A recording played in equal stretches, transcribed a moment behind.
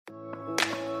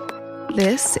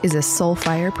This is a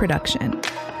Soulfire production.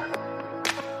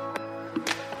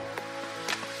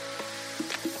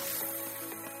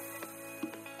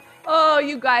 Oh,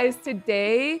 you guys,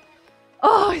 today,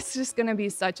 it's just going to be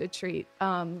such a treat.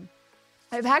 I've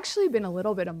actually been a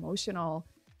little bit emotional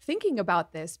thinking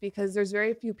about this because there's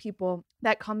very few people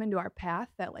that come into our path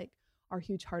that like are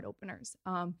huge heart openers.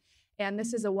 And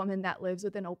this is a woman that lives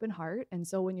with an open heart. And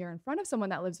so when you're in front of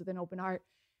someone that lives with an open heart,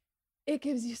 it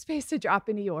gives you space to drop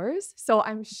into yours. So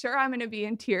I'm sure I'm going to be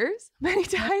in tears many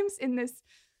times in this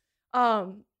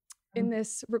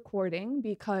recording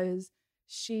because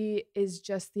she is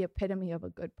just the epitome of a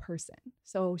good person.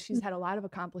 So she's had a lot of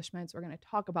accomplishments. We're going to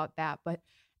talk about that. But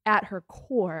at her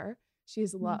core,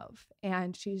 she's love.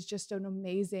 And she's just an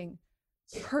amazing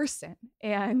person.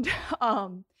 And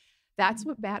that's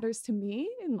what matters to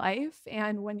me in life.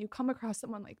 And when you come across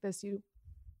someone like this, you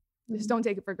just don't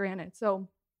take it for granted. So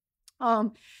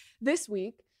this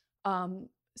week,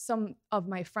 some of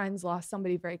my friends lost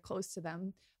somebody very close to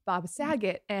them, Bob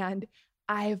Saget. And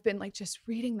I have been like just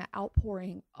reading the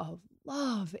outpouring of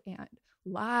love and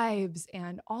lives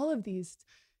and all of these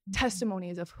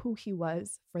testimonies of who he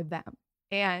was for them.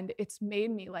 And it's made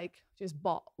me like just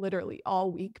bawl literally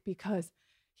all week because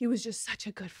he was just such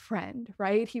a good friend,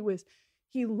 right?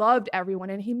 He loved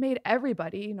everyone and he made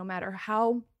everybody, no matter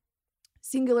how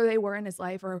singular they were in his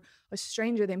life or a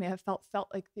stranger they may have feel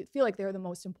like they were the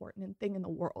most important thing in the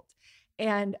world.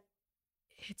 And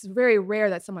it's very rare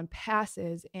that someone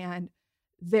passes and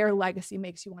their legacy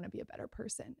makes you want to be a better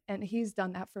person. And he's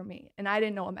done that for me. And I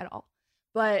didn't know him at all.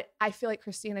 But I feel like,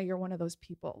 Christina, you're one of those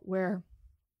people where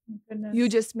you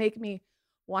just make me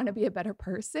want to be a better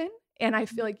person. And I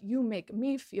feel like you make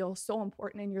me feel so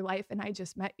important in your life. And I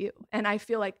just met you. And I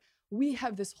feel like we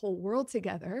have this whole world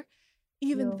together,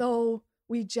 even though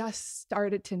we just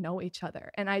started to know each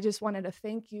other. And I just wanted to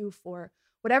thank you for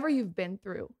whatever you've been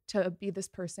through to be this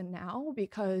person now,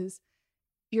 because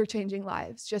you're changing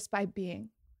lives just by being.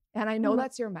 And I know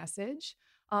that's your message.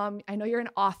 I know you're an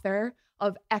author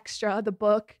of Extra, the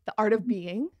book, The Art of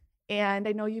Being. And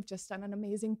I know you've just done an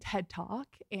amazing TED Talk,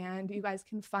 and you guys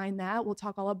can find that. We'll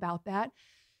talk all about that.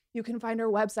 You can find her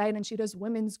website, and she does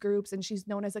women's groups, and she's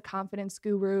known as a confidence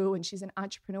guru, and she's an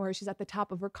entrepreneur. She's at the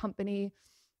top of her company,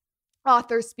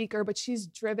 author, speaker, but she's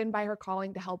driven by her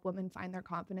calling to help women find their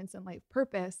confidence and life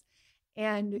purpose.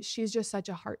 And she's just such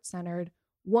a heart-centered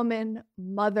woman,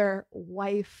 mother,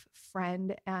 wife,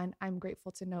 friend, and I'm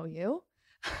grateful to know you.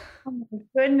 Oh my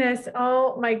goodness.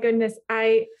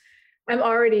 I'm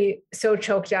already so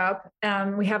choked up.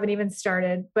 We haven't even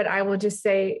started, but I will just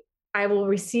say, I will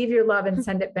receive your love and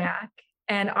send it back.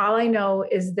 And all I know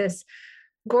is this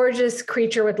gorgeous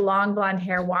creature with long blonde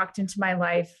hair walked into my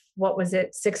life. What was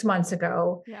it? 6 months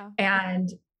ago. Yeah. And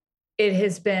it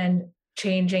has been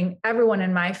changing everyone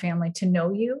in my family to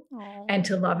know you and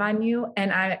to love on you.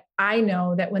 And I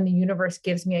know that when the universe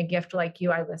gives me a gift like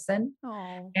you, I listen.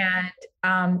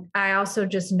 And I also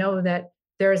just know that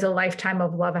there is a lifetime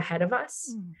of love ahead of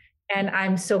us. And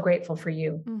I'm so grateful for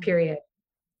you, period.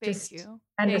 Thank you.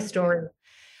 End of story.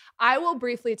 I will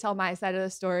briefly tell my side of the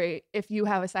story. If you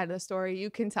have a side of the story, you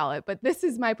can tell it, but this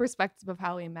is my perspective of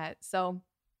how we met. So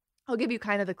I'll give you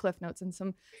kind of the cliff notes and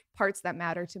some parts that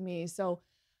matter to me. So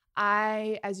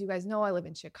as you guys know, I live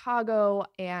in Chicago,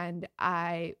 and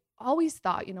I always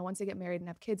thought, once I get married and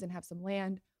have kids and have some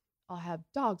land, I'll have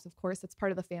dogs. Of course, that's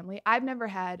part of the family. I've never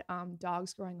had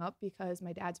dogs growing up because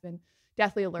my dad's been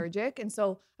deathly allergic. And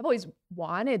so I've always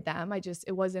wanted them.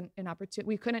 It wasn't an opportunity.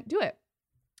 We couldn't do it.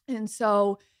 And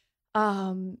so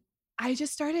I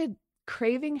just started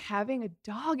craving having a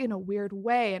dog in a weird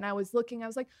way. And I was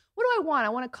like, what do I want? I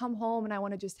want to come home and I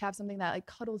want to just have something that like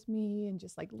cuddles me and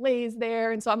just like lays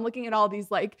there. And so I'm looking at all these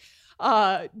like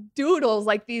doodles,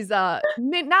 like these not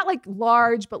like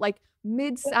large, but like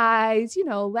mid-size,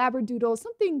 Labradoodle,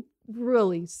 something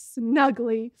really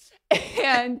snuggly.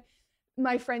 And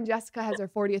my friend Jessica has her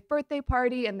 40th birthday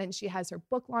party, and then she has her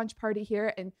book launch party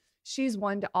here. And she's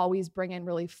one to always bring in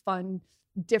really fun,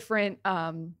 different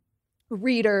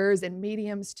readers and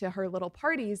mediums to her little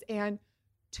parties. And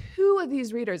 2 of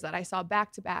these readers that I saw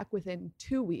back to back within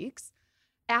 2 weeks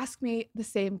asked me the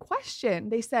same question.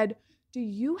 They said, "Do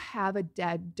you have a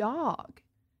dead dog?"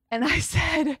 And I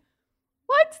said,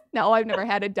 "What? No, I've never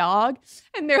had a dog."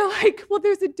 And they're like, "Well,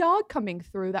 there's a dog coming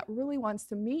through that really wants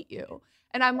to meet you."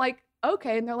 And I'm like,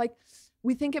 "Okay." And they're like,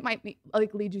 "We think it might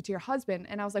lead you to your husband."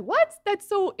 And I was like, "What? That's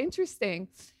so interesting."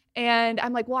 And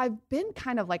I'm like, well, I've been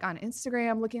kind of like on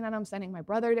Instagram looking at them, sending my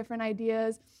brother different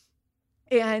ideas.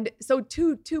 And so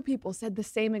two people said the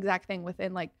same exact thing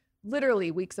within like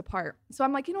literally weeks apart. So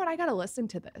I'm like, you know what? I got to listen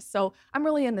to this. So I'm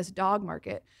really in this dog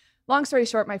market. long story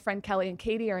short, my friend Kelly and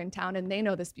Katie are in town and they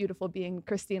know this beautiful being,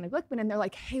 Christina Glickman. And they're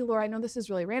like, hey, Laura, I know this is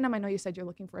really random. I know you said you're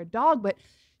looking for a dog, but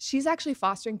she's actually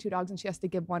fostering 2 dogs and she has to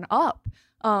give one up.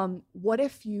 What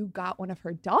if you got one of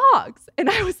her dogs? And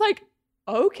I was like,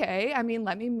 okay, I mean,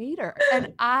 let me meet her.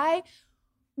 And I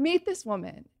meet this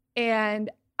woman and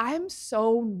I'm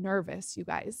so nervous, you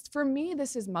guys. For me,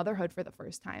 this is motherhood for the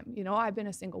first time. You know, I've been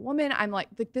a single woman. I'm like,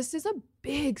 this is a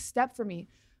big step for me.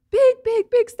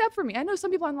 Big step for me. I know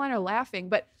some people online are laughing,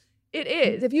 but it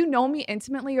is. If you know me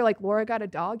intimately, you're like, Laura got a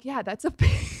dog. Yeah, that's a big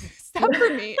step for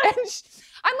me. And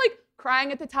I'm like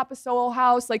crying at the top of Soho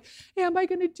House. Like, am I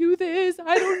going to do this?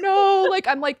 I don't know. Like,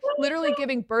 I'm like literally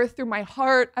giving birth through my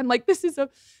heart. I'm like, this is a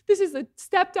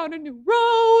step down a new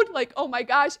road. Like, oh my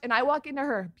gosh. And I walk into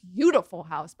her beautiful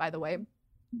house, by the way.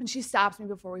 And she stops me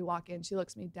before we walk in. She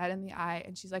looks me dead in the eye.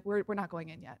 And she's like, we're not going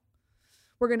in yet.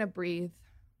 We're going to breathe.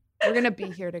 We're going to be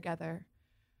here together.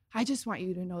 I just want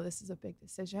you to know this is a big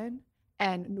decision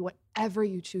and whatever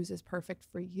you choose is perfect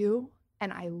for you.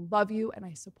 And I love you and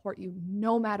I support you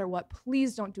no matter what.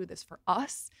 Please don't do this for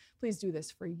us. Please do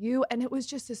this for you. And it was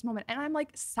just this moment. And I'm like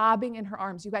sobbing in her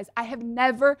arms. You guys, I have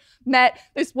never met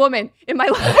this woman in my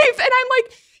life. And I'm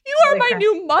like, you are my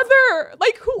new mother.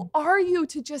 Like, who are you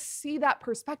to just see that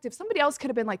perspective? Somebody else could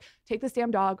have been like, take this damn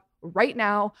dog right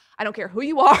now. I don't care who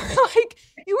you are. Like,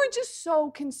 you were just so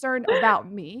concerned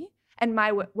about me and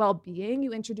my well-being.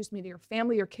 You introduced me to your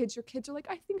family, your kids. Your kids are like,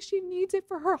 I think she needs it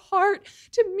for her heart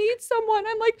to meet someone.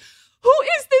 I'm like, who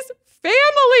is this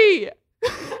family?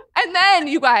 And then,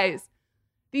 you guys,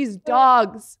 these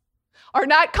dogs are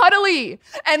not cuddly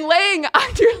and laying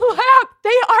on your lap. They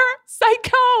are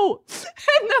psycho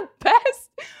in the best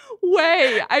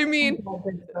way. I mean,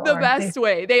 the best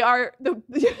way. They are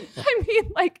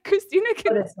like Christina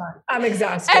can. I'm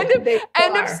exhausted.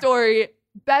 End of story.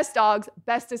 Best dogs,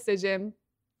 best decision.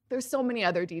 There's so many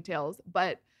other details,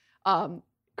 but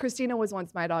Christina was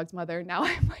once my dog's mother. Now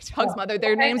I'm my dog's mother.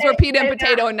 Their names were Pete and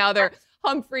Potato, and now they're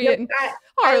Humphrey and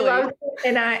Harley. I love it.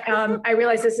 And I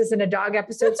realize this isn't a dog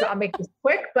episode, so I'll make this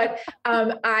quick, but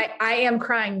I am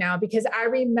crying now because I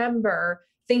remember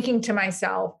thinking to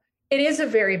myself, it is a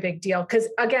very big deal because,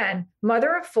 again,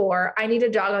 mother of 4, I need a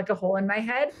dog like a hole in my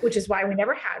head, which is why we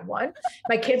never had one.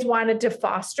 My kids wanted to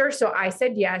foster, so I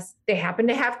said yes. They happen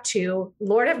to have 2.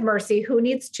 Lord have mercy, who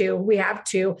needs 2? We have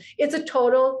 2. It's a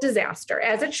total disaster,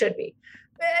 as it should be.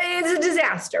 It's a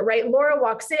disaster, right? Laura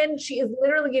walks in. She is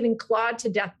literally getting clawed to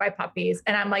death by puppies.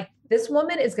 And I'm like, this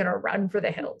woman is going to run for the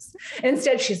hills.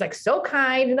 Instead, she's like so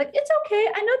kind and like, it's okay.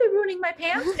 I know they're ruining my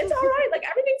pants. It's all right. Like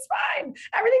everything's fine.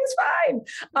 Everything's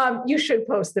fine. You should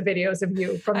post the videos of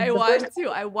you from I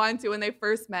want to when they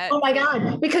first met. Oh my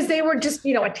God. Because they were just,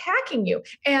 attacking you.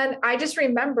 And I just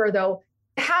remember though,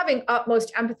 having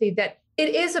utmost empathy that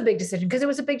it is a big decision because it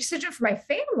was a big decision for my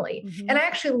family. Mm-hmm. And I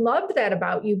actually loved that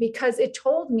about you because it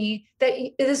told me that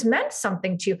this meant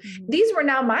something to you. Mm-hmm. These were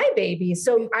now my babies.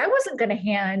 So I wasn't going to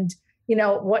hand,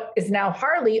 what is now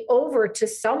Harley over to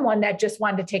someone that just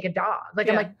wanted to take a dog. Like,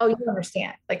 yeah. I'm like, oh, you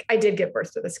understand. Like I did give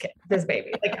birth to this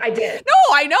baby. Like I did.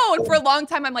 No, I know. And for a long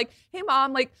time, I'm like, hey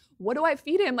mom, like, what do I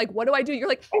feed him? Like, what do I do? You're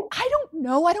like, I don't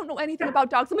know. I don't know anything about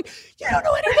dogs. I'm like, you don't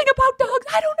know anything about dogs.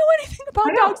 I don't know anything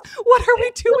about dogs. What are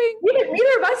we doing?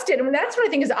 Neither of us did. And that's what I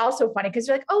think is also funny. Cause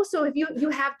you're like, oh, so if you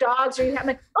have dogs or you have, I'm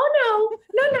like, oh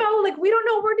no, like we don't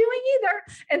know what we're doing either.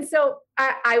 And so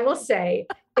I will say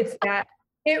it's that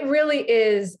it really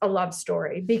is a love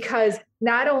story because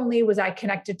not only was I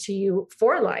connected to you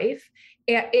for life,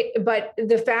 but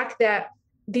the fact that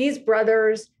these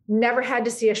brothers never had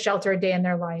to see a shelter a day in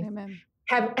their life. Amen.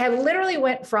 Have literally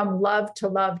went from love to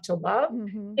love to love.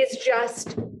 Mm-hmm. It's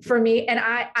just for me. And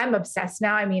I'm obsessed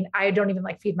now. I mean, I don't even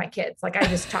feed my kids. Like I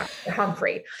just talk to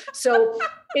Humphrey. So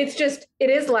it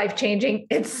is life-changing.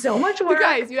 It's so much work. You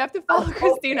guys, you have to follow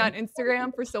Christina on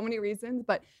Instagram for so many reasons,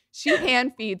 but she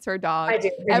hand feeds her dog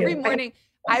every morning.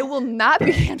 I will not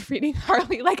be hand feeding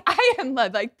Harley. Like I am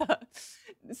like the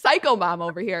psycho mom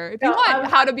over here. If you want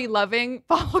how to be loving,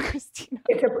 follow Christina.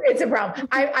 It's a problem.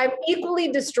 I'm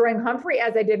equally destroying Humphrey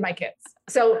as I did my kids.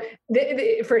 So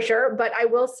for sure. But I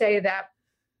will say that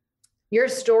your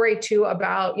story too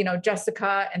about,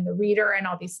 Jessica and the reader and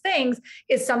all these things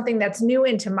is something that's new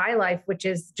into my life, which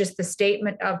is just the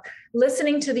statement of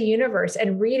listening to the universe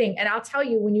and reading. And I'll tell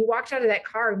you, when you walked out of that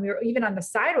car and we were even on the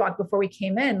sidewalk before we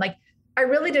came in, like I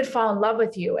really did fall in love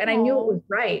with you and I knew it was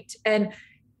right. And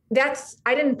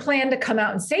I didn't plan to come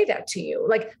out and say that to you,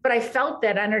 but I felt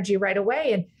that energy right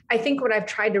away. And I think what I've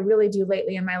tried to really do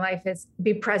lately in my life is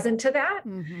be present to that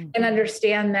and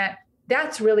understand that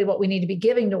that's really what we need to be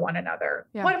giving to one another.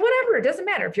 Yeah. Whatever, it doesn't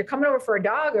matter if you're coming over for a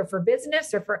dog or for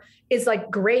business or for, is like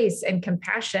grace and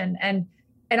compassion and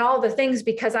all the things,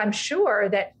 because I'm sure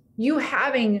that you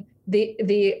having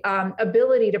the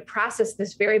ability to process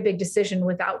this very big decision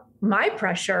without my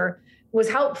pressure was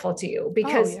helpful to you,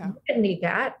 because you didn't need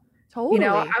that. Totally. You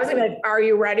know, I was gonna, are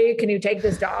you ready? Can you take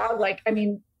this dog? Like, I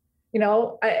mean, you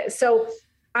know, so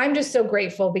I'm just so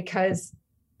grateful because,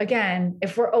 again,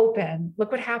 if we're open,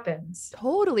 look what happens.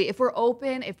 Totally. If we're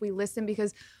open, if we listen,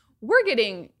 because we're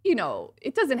getting, you know,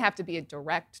 it doesn't have to be a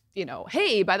direct, you know,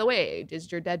 hey, by the way,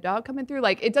 is your dead dog coming through?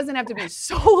 Like, it doesn't have to be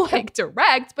so like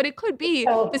direct, but it could be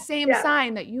the same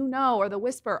sign that, you know, or the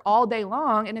whisper all day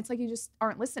long. And it's like, you just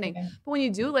aren't listening. But when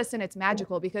you do listen, it's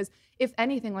magical, because if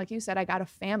anything, like you said, I got a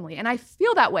family and I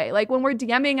feel that way. Like when we're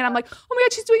DMing and I'm like, oh my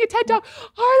God, she's doing a TED Talk.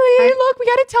 Harley, look, we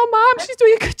got to tell mom she's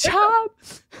doing a good job.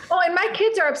 Oh, and my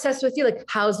kids are obsessed with you. Like,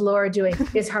 how's Laura doing?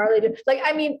 Is Harley doing? Like,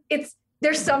 I mean,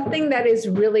 there's something that is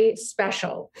really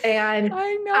special. And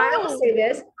I will say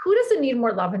this, who doesn't need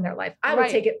more love in their life? I will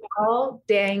take it all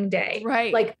dang day.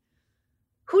 Right. Like,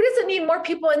 who doesn't need more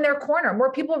people in their corner, more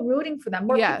people rooting for them,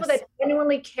 more people that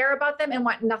genuinely care about them and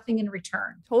want nothing in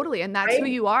return? Totally. And that's who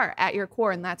you are at your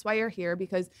core. And that's why you're here,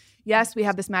 because yes, we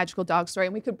have this magical dog story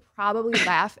and we could probably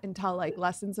laugh and tell like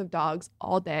lessons of dogs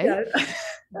all day,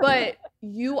 but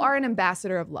you are an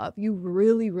ambassador of love. You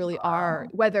really, really are,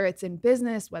 whether it's in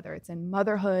business, whether it's in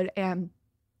motherhood. And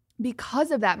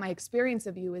because of that, my experience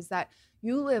of you is that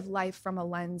you live life from a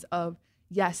lens of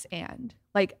yes, and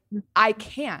like, I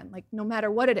can, like, no matter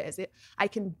what it is, I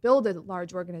can build a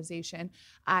large organization.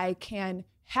 I can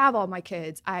have all my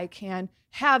kids. I can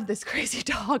have this crazy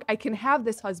dog. I can have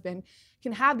this husband,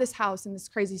 can have this house in this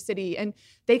crazy city. And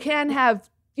they can have,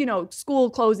 you know, school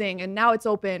closing and now it's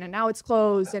open and now it's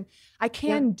closed. And I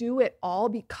can do it all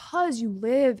because you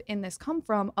live in this come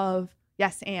from of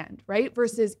yes, and, right?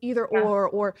 Versus either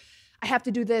or I have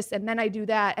to do this and then I do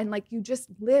that. And like, you just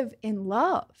live in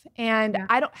love. And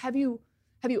have you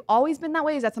always been that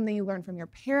way? Is that something you learned from your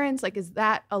parents? Like, is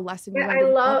that a lesson you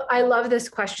learned? I love this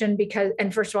question because,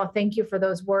 and first of all, thank you for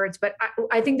those words, but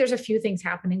I think there's a few things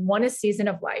happening. One is season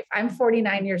of life. I'm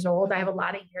 49 years old. I have a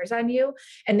lot of years on you.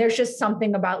 And there's just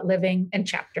something about living in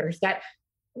chapters that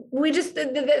we just,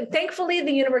 thankfully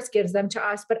the universe gives them to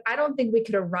us, but I don't think we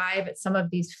could arrive at some of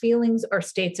these feelings or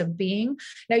states of being.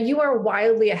 Now you are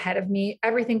wildly ahead of me,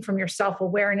 everything from your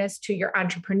self-awareness to your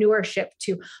entrepreneurship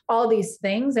to all these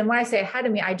things. And when I say ahead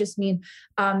of me, I just mean,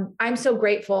 I'm so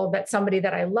grateful that somebody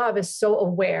that I love is so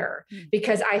aware,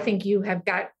 because I think you have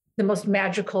got the most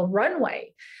magical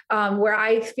runway, where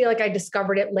I feel like I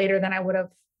discovered it later than I would have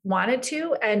wanted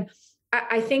to. And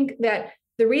I think that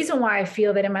the reason why I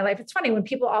feel that in my life, it's funny when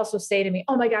people also say to me,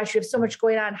 oh my gosh, you have so much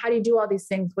going on. How do you do all these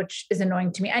things? Which is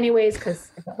annoying to me anyways,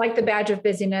 because I don't like the badge of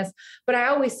busyness. But I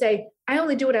always say, I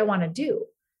only do what I want to do.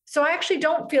 So I actually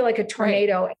don't feel like a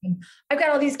tornado. Right. And I've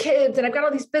got all these kids and I've got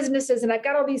all these businesses and I've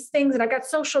got all these things and I've got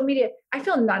social media. I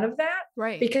feel none of that.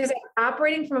 Right. Because I'm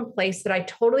operating from a place that I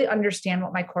totally understand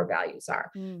what my core values are.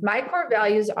 My core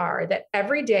values are that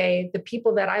every day, the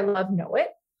people that I love know it.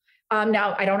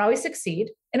 Now I don't always succeed.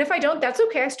 And if I don't, that's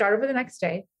okay. I start over the next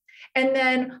day. And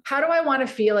then how do I want to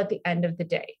feel at the end of the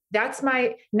day? That's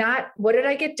not what did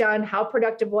I get done? How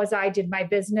productive was I? Did my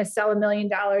business sell $1 million?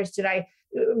 Did I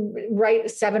write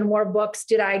 7 more books?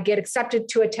 Did I get accepted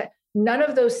to none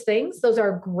of those things? Those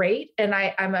are great. And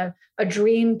I'm a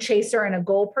dream chaser and a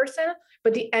goal person.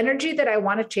 But the energy that I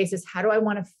want to chase is, how do I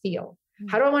want to feel?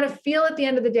 How do I want to feel at the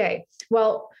end of the day?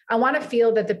 Well, I want to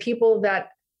feel that the people that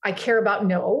I care about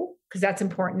know, because that's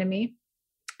important to me.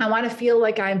 I want to feel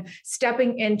like I'm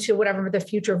stepping into whatever the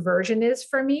future version is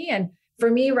for me. And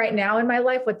for me right now in my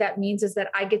life, what that means is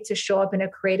that I get to show up in a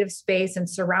creative space and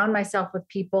surround myself with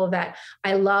people that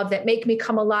I love, that make me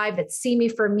come alive, that see me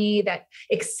for me, that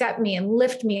accept me and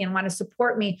lift me and want to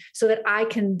support me so that I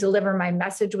can deliver my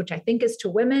message, which I think is to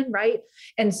women. Right.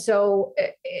 And so,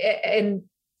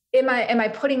 am I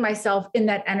putting myself in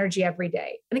that energy every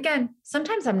day? And again,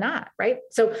 sometimes I'm not, right?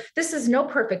 So this is no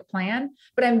perfect plan,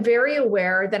 but I'm very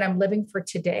aware that I'm living for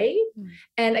today.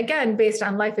 And again, based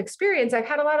on life experience, I've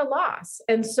had a lot of loss.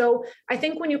 And so I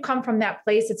think when you come from that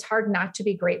place, it's hard not to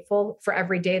be grateful for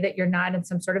every day that you're not in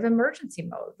some sort of emergency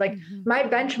mode. Like my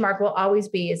benchmark will always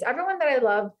be, is everyone that I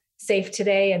love safe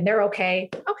today and they're okay?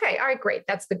 Okay. All right, great.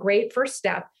 That's the great first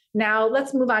step. Now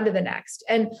let's move on to the next.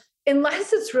 And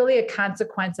unless it's really a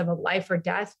consequence of a life or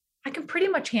death, I can pretty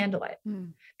much handle it.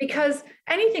 Because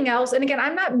anything else, and again,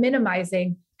 I'm not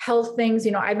minimizing health things.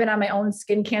 You know, I've been on my own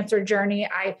skin cancer journey.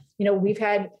 We've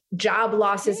had job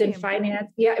losses in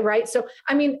finance. Yeah. Right. So,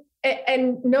 I mean,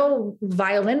 and no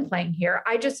violin playing here.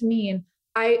 I just mean,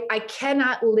 I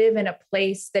cannot live in a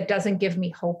place that doesn't give me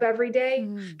hope every day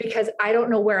because I don't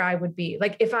know where I would be.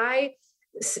 Like if I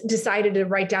decided to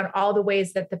write down all the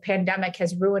ways that the pandemic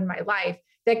has ruined my life,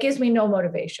 that gives me no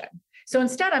motivation. So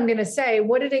instead, I'm going to say,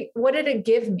 what did it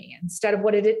give me instead of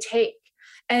what did it take?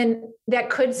 And that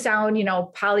could sound,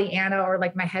 Pollyanna or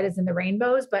like my head is in the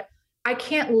rainbows, but I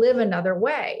can't live another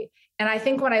way. And I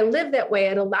think when I live that way,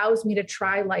 it allows me to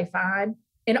try life on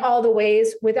in all the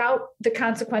ways without the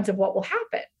consequence of what will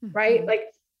happen, right? Like,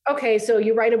 okay, so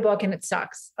you write a book and it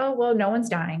sucks. Oh, well, no one's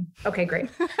dying. Okay, great.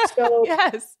 So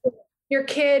yes. Your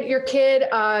kid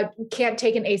can't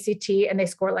take an ACT and they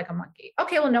score like a monkey.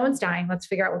 Okay, well, no one's dying. Let's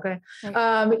figure out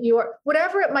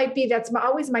whatever it might be. That's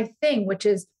always my thing, which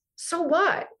is, so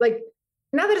what? Like,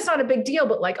 not that it's not a big deal,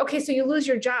 but like, okay, so you lose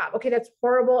your job. Okay, that's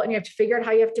horrible. And you have to figure out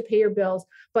how you have to pay your bills.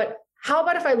 But how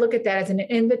about if I look at that as an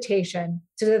invitation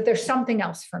so that there's something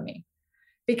else for me?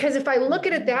 Because if I look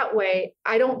at it that way,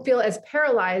 I don't feel as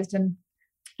paralyzed. And,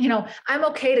 I'm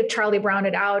okay to Charlie Brown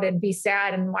it out and be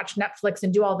sad and watch Netflix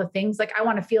and do all the things. Like I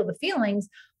want to feel the feelings,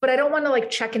 but I don't want to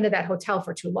like check into that hotel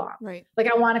for too long. Right. Like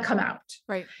I want to come out.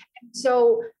 Right.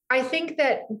 So I think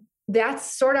that that's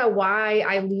sort of why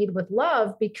I lead with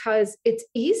love, because it's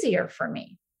easier for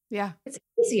me. Yeah. It's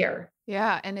easier.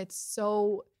 Yeah. And it's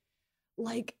so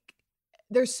like,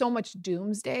 there's so much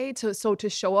doomsday to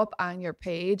show up on your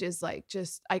page is like,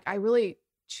 just like, I really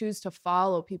choose to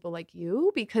follow people like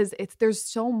you because there's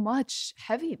so much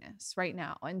heaviness right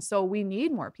now. And so we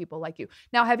need more people like you.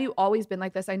 Now, have you always been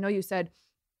like this? I know you said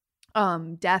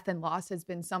death and loss has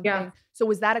been something. Yeah. So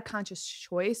was that a conscious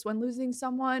choice when losing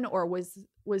someone, or was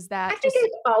that? I think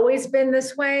it's always been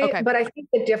this way, okay. But I think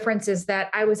the difference is that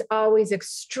I was always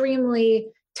extremely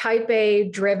type A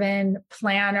driven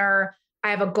planner.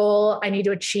 I have a goal. I need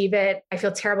to achieve it. I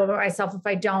feel terrible about myself if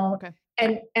I don't. Okay.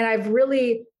 And I've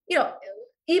really,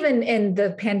 even in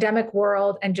the pandemic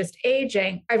world and just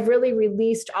aging, I've really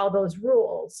released all those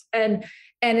rules. And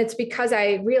it's because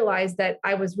I realized that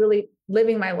I was really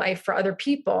living my life for other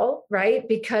people, right?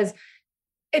 Because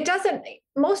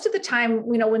most of the time,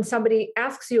 when somebody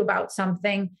asks you about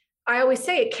something, I always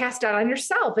say it cast out on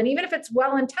yourself. And even if it's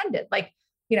well-intended, like,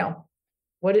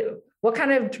 what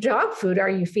kind of dog food are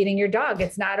you feeding your dog?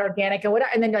 It's not organic and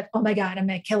whatever. And then you're like, oh my God, I'm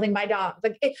killing my dog.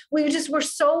 Like we're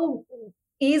so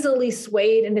easily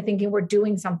swayed into thinking we're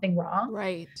doing something wrong.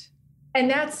 Right. And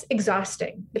that's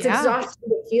exhausting. It's exhausting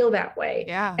to feel that way.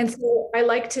 Yeah. And so I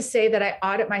like to say that I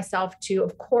audit myself to,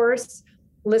 of course,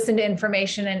 listen to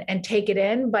information and take it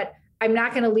in, but I'm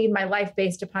not going to lead my life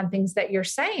based upon things that you're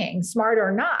saying, smart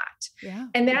or not. Yeah.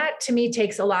 And that to me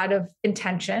takes a lot of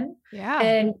intention. Yeah.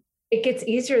 And it gets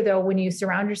easier though when you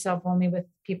surround yourself only with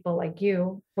people like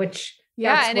you, which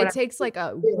and it takes like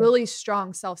a really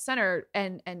strong self-centered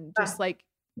and just like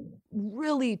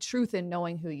really truth in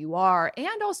knowing who you are,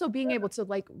 and also being able to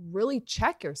like really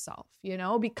check yourself,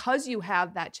 because you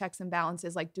have that checks and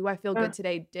balances. Like, do I feel good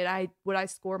today? Would I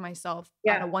score myself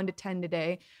on a 1 to 10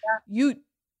 today? Yeah.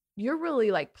 You're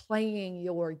really like playing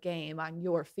your game on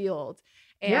your field.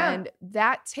 And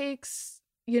that takes,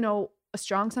 a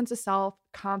strong sense of self,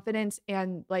 confidence,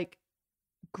 and like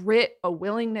grit, a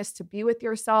willingness to be with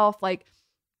yourself. Like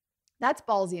that's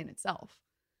ballsy in itself.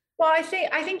 Well, I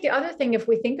think the other thing, if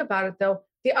we think about it though,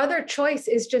 the other choice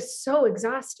is just so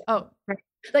exhausting. Oh, right.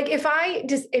 Like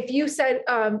if you said,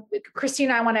 Christine,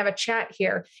 I want to have a chat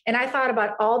here. And I thought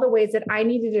about all the ways that I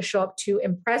needed to show up to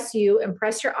impress you,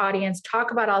 impress your audience, talk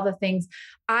about all the things,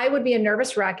 I would be a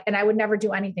nervous wreck and I would never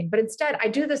do anything. But instead I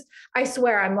do this, I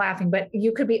swear I'm laughing, but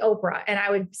you could be Oprah. And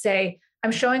I would say,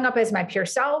 I'm showing up as my pure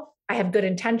self. I have good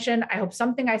intention. I hope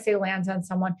something I say lands on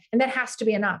someone. And that has to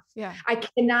be enough. Yeah. I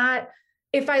cannot,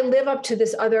 if I live up to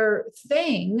this other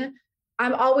thing,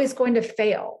 I'm always going to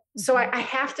fail. So I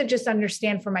have to just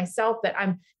understand for myself that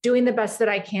I'm doing the best that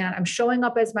I can. I'm showing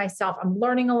up as myself. I'm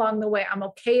learning along the way. I'm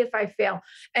okay if I fail.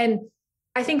 And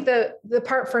I think the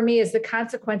part for me is the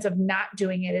consequence of not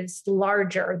doing it is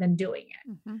larger than doing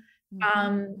it. Mm-hmm.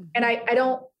 Mm-hmm. And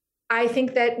I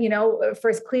think that, for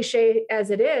as cliche as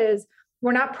it is,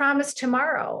 we're not promised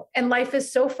tomorrow. And life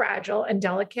is so fragile and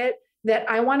delicate that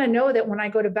I want to know that when I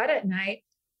go to bed at night,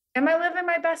 am I living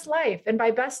my best life? And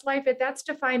by best life, that's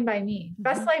defined by me. Mm-hmm.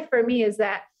 Best life for me is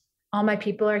that all my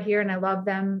people are here and I love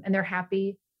them and they're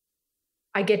happy.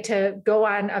 I get to go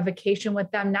on a vacation with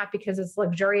them, not because it's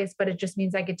luxurious, but it just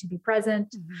means I get to be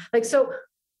present. Mm-hmm. So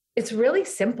it's really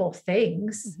simple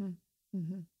things. Mm-hmm.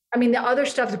 Mm-hmm. I mean, the other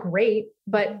stuff's great,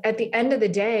 but at the end of the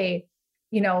day,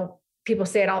 people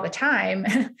say it all the time,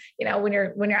 when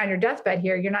you're on your deathbed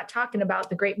here, you're not talking about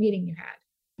the great meeting you had.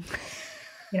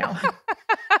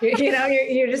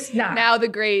 you're just not. Now the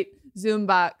great Zoom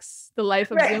box, the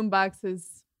life of Zoom box is,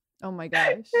 oh my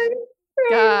gosh.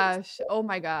 Gosh, oh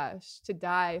my gosh, to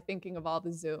die thinking of all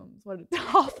the Zooms. What an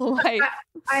awful life.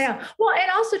 I know. Well, and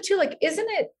also too, like, isn't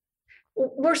it,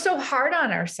 we're so hard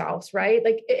on ourselves, right?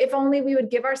 Like, if only we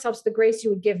would give ourselves the grace you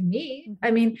would give me.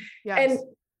 I mean, yes.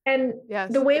 and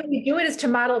yes. The way we do it is to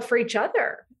model it for each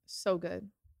other. So good.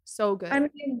 So good. I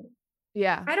mean,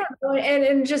 yeah, I don't know.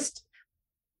 And just,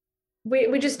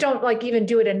 we just don't like even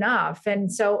do it enough.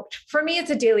 And so for me, it's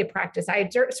a daily practice. I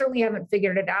certainly haven't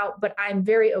figured it out, but I'm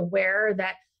very aware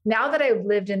that now that I've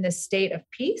lived in this state of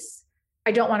peace,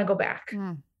 I don't want to go back.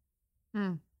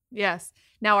 Yes.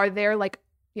 Now, are there like,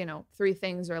 3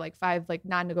 things or like 5 like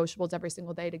non-negotiables every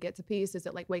single day to get to peace? Is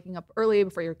it like waking up early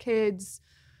before your kids?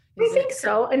 I think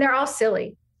so. And they're all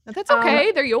silly. That's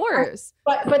okay. They're yours.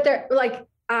 But they're like,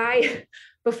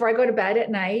 before I go to bed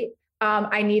at night,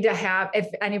 I need to have, if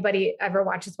anybody ever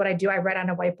watches what I do, I write on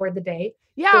a whiteboard the day.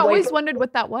 Yeah, I always wondered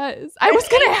what that was. I was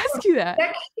going to ask you that.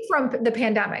 That came from the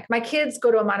pandemic. My kids go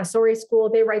to a Montessori school.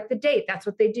 They write the date. That's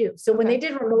what they do. So when they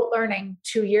did remote learning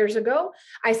 2 years ago,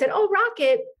 I said, oh,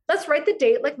 Rocket, let's write the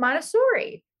date like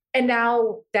Montessori. And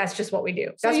now that's just what we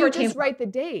do. That's where you just write the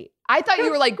date. I thought you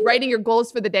were like writing your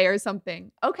goals for the day or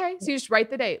something. Okay. So you just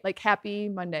write the date, like happy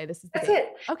Monday. This is the date.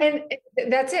 It. Okay.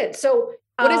 And that's it. So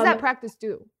what does that practice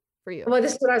do for you? Well,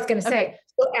 this is what I was going to say.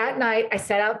 So at night, I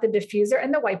set out the diffuser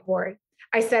and the whiteboard.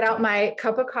 I set out my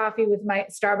cup of coffee with my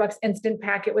Starbucks instant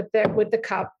packet with the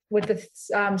cup, with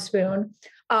the spoon.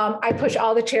 I push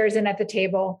all the chairs in at the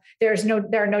table. There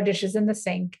are no dishes in the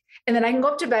sink. And then I can go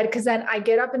up to bed because then I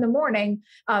get up in the morning.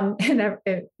 And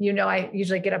I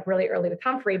usually get up really early with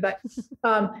Humphrey, but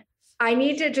I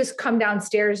need to just come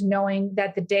downstairs knowing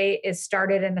that the day is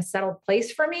started in a settled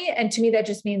place for me. And to me, that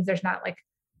just means there's not like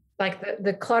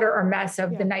the clutter or mess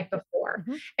of the night before.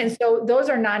 Mm-hmm. And so those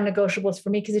are non-negotiables for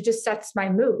me because it just sets my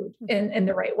mood in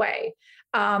the right way.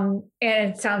 And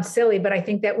it sounds silly, but I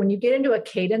think that when you get into a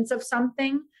cadence of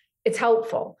something, it's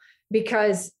helpful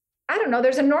because I don't know,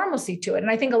 there's a normalcy to it.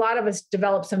 And I think a lot of us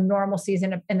developed some normalcies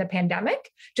in the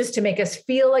pandemic just to make us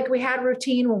feel like we had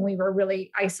routine when we were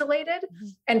really isolated. Mm-hmm.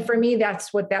 And for me,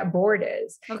 that's what that board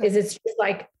is it's just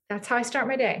like, that's how I start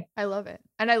my day. I love it.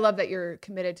 And I love that you're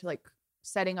committed to like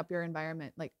setting up your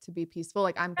environment, like to be peaceful.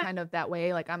 Like I'm kind of that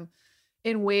way. Like I'm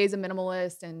in ways a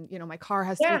minimalist and, my car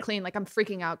has to be clean. Like I'm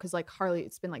freaking out. Cause like Harley,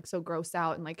 it's been like so grossed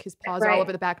out and like his paws are all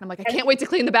over the back. And I'm like, I can't wait to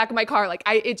clean the back of my car. Like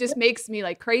it just makes me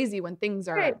like crazy when things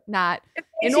are not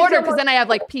in order. Cause then I have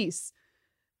like peace.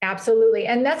 Absolutely.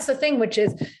 And that's the thing, which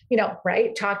is,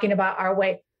 talking about our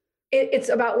way. It's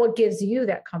about what gives you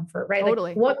that comfort, right?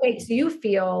 Totally. Like what makes you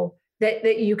feel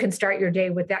that you can start your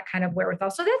day with that kind of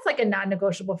wherewithal. So that's like a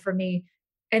non-negotiable for me.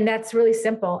 And that's really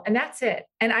simple. And that's it.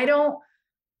 And I don't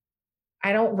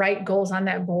write goals on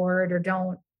that board or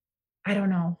I don't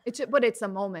know. But it's a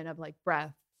moment of like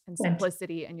breath and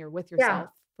simplicity and you're with yourself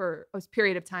for a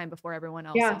period of time before everyone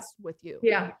else is with you.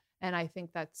 Yeah. And I think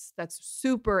that's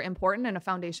super important and a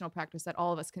foundational practice that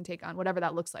all of us can take on, whatever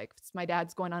that looks like. If it's my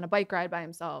dad's going on a bike ride by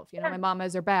himself, my mom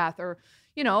has her bath or,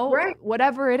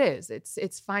 whatever it is,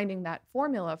 it's finding that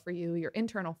formula for you, your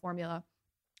internal formula,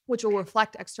 which will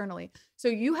reflect externally. So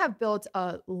you have built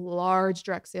a large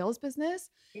direct sales business.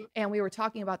 And we were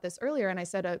talking about this earlier. And I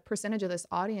said a percentage of this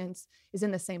audience is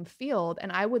in the same field.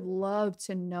 And I would love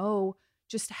to know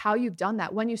just how you've done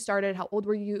that. When you started, how old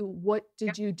were you? What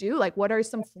did you do? Like, what are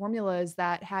some formulas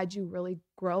that had you really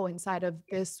grow inside of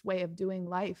this way of doing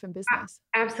life and business?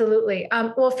 Absolutely.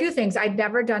 Well, a few things. I'd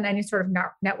never done any sort of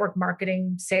network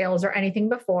marketing sales or anything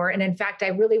before. And in fact, I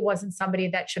really wasn't somebody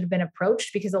that should have been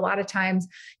approached because a lot of times,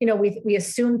 we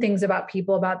assume things about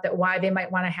people about why they might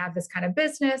want to have this kind of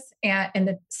business and in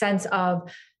the sense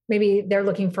of maybe they're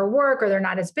looking for work or they're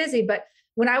not as busy. But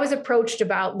when I was approached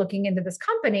about looking into this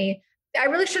company, I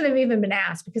really shouldn't have even been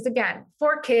asked because again,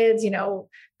 4 kids,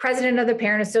 president of the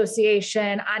parent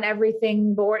association on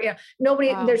everything board,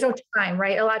 nobody, there's no time,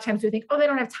 right? A lot of times we think, they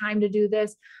don't have time to do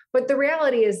this. But the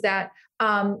reality is that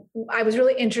I was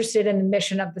really interested in the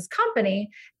mission of this company.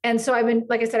 And so I've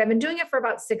been doing it for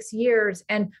about 6 years.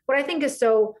 And what I think is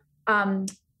so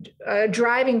a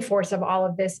driving force of all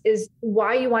of this is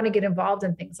why you want to get involved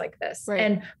in things like this. Right.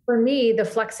 And for me, the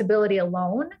flexibility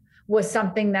alone was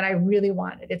something that I really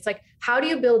wanted. It's like, how do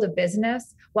you build a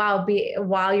business while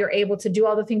you're able to do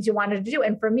all the things you wanted to do?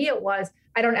 And for me, it was,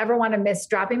 I don't ever want to miss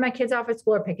dropping my kids off at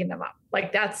school or picking them up.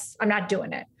 Like I'm not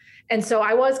doing it. And so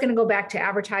I was going to go back to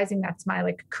advertising. That's my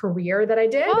like career that I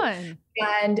did. Fun.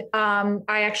 And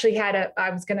I actually I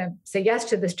was going to say yes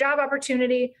to this job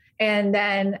opportunity. And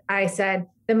then I said,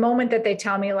 the moment that they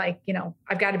tell me like,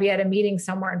 I've got to be at a meeting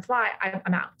somewhere and fly,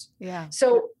 I'm out. Yeah.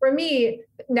 So for me,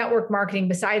 network marketing,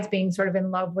 besides being sort of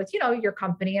in love with, your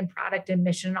company and product and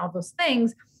mission and all those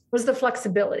things, was the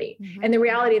flexibility and the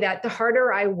reality that the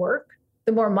harder I work,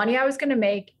 the more money I was going to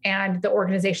make and the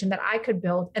organization that I could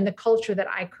build and the culture that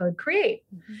I could create.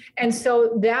 And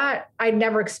so that I'd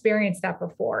never experienced that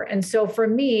before. And so for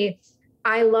me,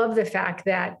 I love the fact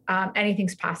that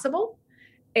anything's possible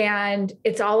and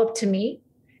it's all up to me.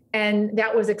 And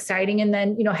that was exciting. And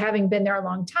then, having been there a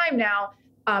long time now,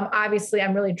 obviously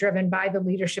I'm really driven by the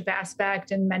leadership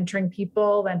aspect and mentoring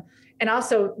people. And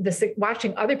also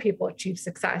watching other people achieve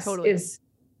success is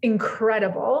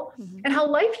incredible, and how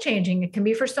life-changing it can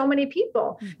be for so many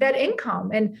people. That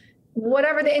income and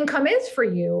whatever the income is for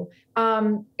you,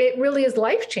 it really is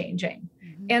life-changing.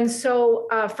 And so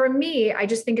for me, I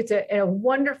just think it's a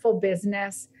wonderful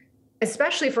business,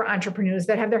 especially for entrepreneurs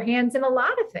that have their hands in a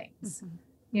lot of things.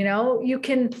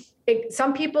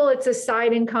 Some people it's a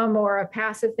side income or a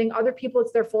passive thing. Other people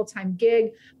it's their full-time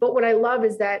gig. But what I love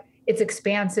is that it's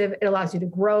expansive. It allows you to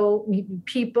grow, meet new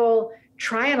people,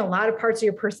 try on a lot of parts of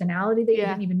your personality that you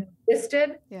didn't even know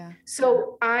existed. Yeah.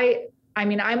 So I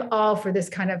mean, I'm all for this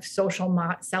kind of social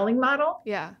selling model.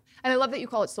 Yeah. And I love that you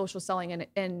call it social selling,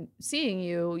 and seeing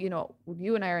you,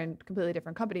 you and I are in completely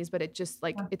different companies, but it just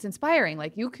it's inspiring.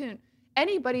 Like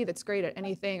anybody that's great at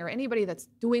anything or anybody that's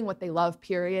doing what they love,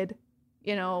 period,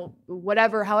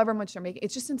 however much they're making,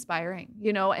 it's just inspiring,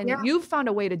 and you've found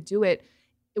a way to do it,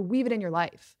 weave it in your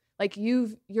life. Like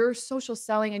you're social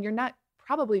selling and you're not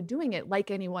probably doing it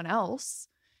like anyone else.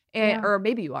 Or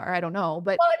maybe you are, I don't know.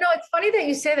 But no, it's funny that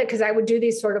you say that, because I would do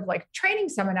these sort of like training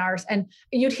seminars and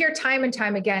you'd hear time and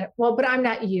time again, well, but I'm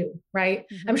not you, right?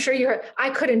 I'm sure I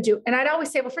couldn't do. And I'd always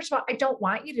say, well, first of all, I don't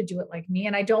want you to do it like me.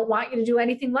 And I don't want you to do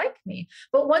anything like me.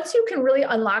 But once you can really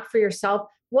unlock for yourself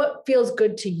what feels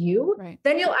good to you,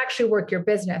 then you'll actually work your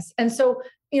business. And so,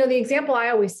 the example I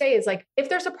always say is like, if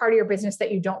there's a part of your business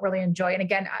that you don't really enjoy, and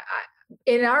again,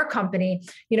 in our company,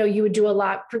 you would do a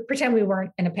lot, pretend we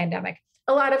weren't in a pandemic,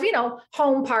 a lot of,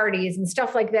 home parties and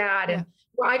stuff like that. And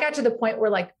I got to the point where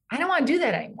like, I don't want to do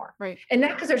that anymore. Right. And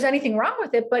not because there's anything wrong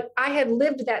with it, but I had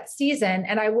lived that season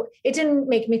and it didn't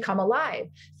make me come alive.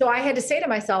 So I had to say to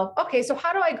myself, okay, so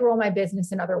how do I grow my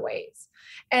business in other ways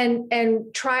and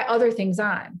try other things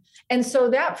on? And so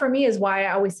that for me is why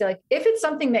I always say, like, if it's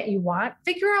something that you want,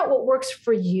 figure out what works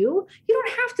for you. You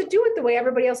don't have to do it the way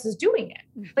everybody else is doing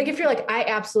it. Like if you're like, I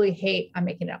absolutely hate, I'm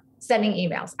making it up, sending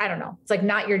emails. I don't know. It's like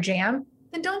not your jam.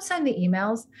 Then don't send the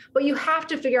emails, but you have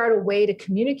to figure out a way to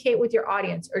communicate with your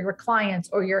audience or your clients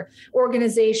or your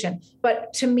organization.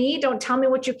 But to me, don't tell me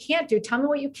what you can't do. Tell me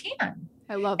what you can.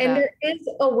 I love that. And there is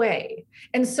a way.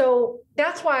 And so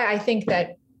that's why I think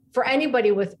that for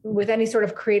anybody with any sort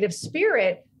of creative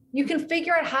spirit, you can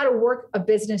figure out how to work a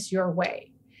business your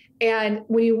way. And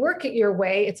when you work it your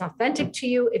way, it's authentic to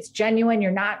you. It's genuine.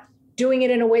 You're not doing it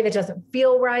in a way that doesn't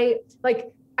feel right.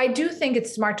 Like, I do think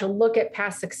it's smart to look at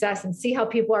past success and see how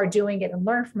people are doing it and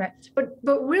learn from it. But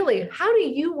really, how do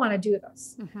you want to do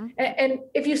this? And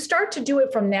if you start to do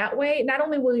it from that way, not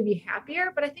only will you be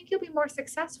happier, but I think you'll be more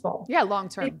successul. Yeah, long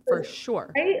term, for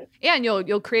sure. Right? And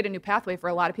you'll create a new pathway for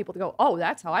a lot of people to go, oh,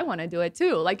 that's how I want to do it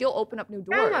too. Like you'll open up new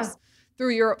doors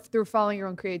through following your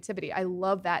own creativity. I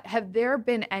love that. Have there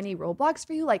been any roadblocks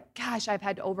for you? Like, gosh, I've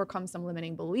had to overcome some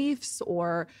limiting beliefs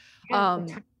or,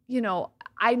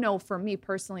 I know for me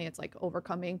personally, it's like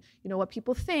overcoming, what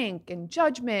people think and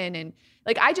judgment. And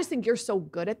like, I just think you're so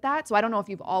good at that. So I don't know if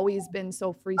you've always been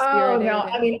so free-spirited. Oh, no,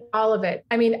 I mean, all of it.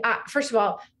 I mean, first of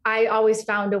all, I always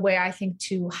found a way, I think,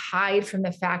 to hide from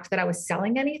the fact that I was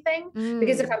selling anything.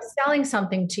 Because if I'm selling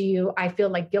something to you, I feel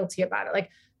like guilty about it. Like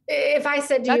if I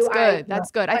said to you, that's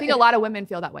good. I think a lot of women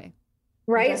feel that way.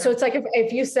 Right. So it's like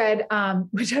if you said,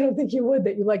 which I don't think you would,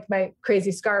 that you liked my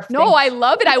crazy scarf. No, thing. I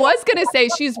love it. I was going to say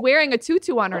she's wearing a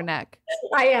tutu on her neck.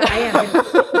 I am.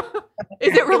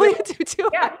 Is it really a tutu?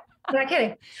 Yeah. I'm not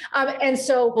kidding. And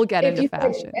so we'll get into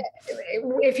fashion.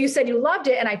 If you said you loved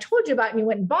it and I told you about it and you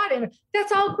went and bought it,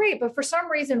 that's all great. But for some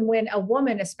reason, when a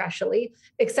woman especially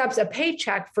accepts a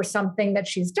paycheck for something that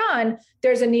she's done,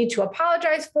 there's a need to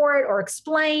apologize for it or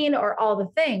explain or all the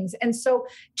things. And so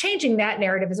changing that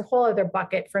narrative is a whole other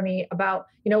bucket for me about,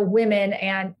 women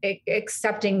and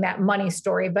accepting that money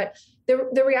story. But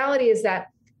the reality is that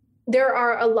there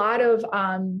are a lot of,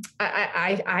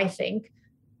 I think,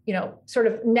 sort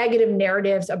of negative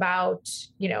narratives about,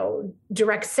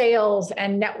 direct sales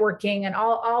and networking and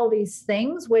all these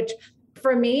things, which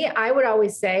for me, I would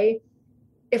always say,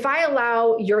 if I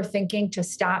allow your thinking to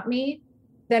stop me,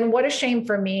 then what a shame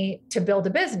for me to build a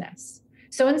business.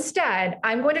 So instead,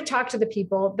 I'm going to talk to the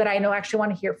people that I know actually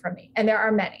want to hear from me. And there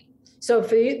are many. So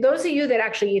for those of you that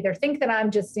actually either think that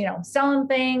I'm just, selling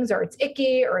things or it's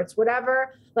icky or it's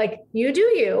whatever, like you do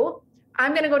you.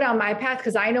 I'm going to go down my path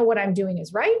because I know what I'm doing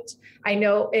is right. I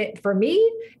know it for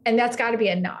me, and that's got to be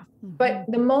enough. Mm-hmm. But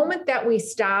the moment that we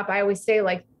stop, I always say,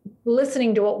 like,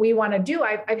 listening to what we want to do,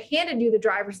 I've handed you the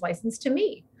driver's license to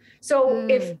me. So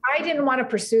if I didn't want to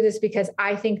pursue this because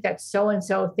I think that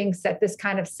so-and-so thinks that this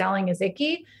kind of selling is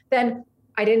icky, then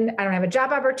I don't have a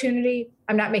job opportunity.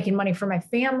 I'm not making money for my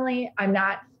family. I'm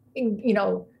not,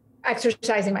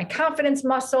 exercising my confidence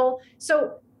muscle.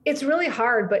 So it's really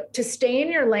hard, but to stay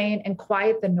in your lane and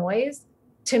quiet the noise,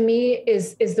 to me,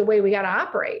 is the way we got to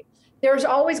operate. There's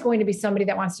always going to be somebody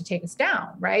that wants to take us down,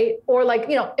 right? Or like,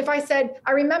 if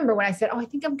I remember when I said, I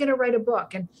think I'm going to write a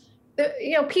book, and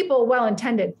people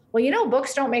well-intended,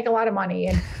 books don't make a lot of money.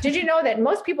 And did you know that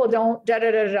most people don't, da,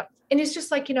 da, da, da. And it's just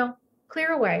like,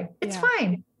 clear away. It's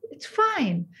fine. It's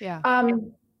fine. Yeah.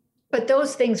 But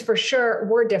those things for sure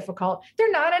were difficult.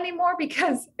 They're not anymore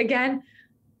because, again,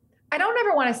 I don't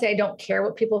ever want to say I don't care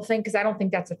what people think, because I don't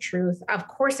think that's a truth. Of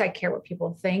course I care what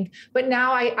people think, but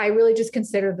now I really just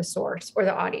consider the source or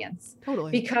the audience.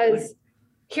 Totally. Because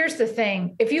here's the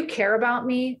thing. If you care about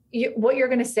me, what you're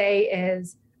going to say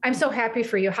is, I'm so happy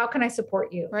for you. How can I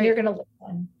support you? Right. And you're going to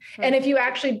listen. Right. And if you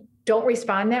actually don't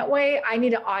respond that way, I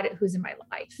need to audit who's in my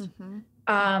life.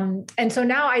 Mm-hmm. And so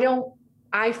now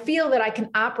I feel that I can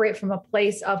operate from a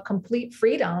place of complete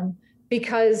freedom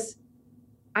because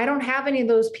I don't have any of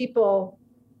those people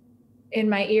in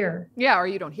my ear. Yeah. Or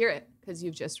you don't hear it because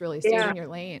you've just really stayed in your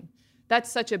lane.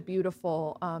 That's such a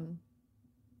beautiful,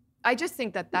 I just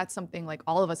think that that's something like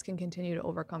all of us can continue to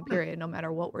overcome, period, no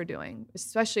matter what we're doing,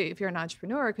 especially if you're an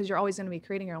entrepreneur, because you're always going to be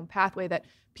creating your own pathway that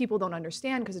people don't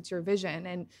understand because it's your vision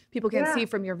and people can't see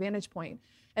from your vantage point.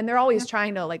 And they're always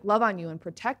trying to like love on you and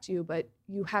protect you, but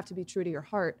you have to be true to your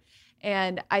heart.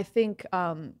 And I think,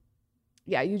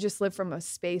 you just live from a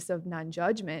space of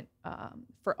non-judgment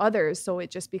for others. So it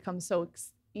just becomes so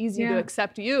easy to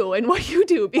accept you and what you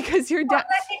do because you're down.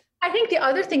 I think the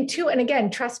other thing too, and again,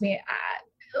 trust me,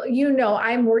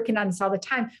 I'm working on this all the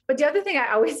time. But the other thing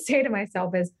I always say to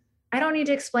myself is, I don't need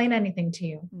to explain anything to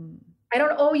you. I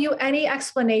don't owe you any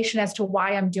explanation as to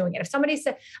why I'm doing it. If somebody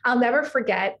said, I'll never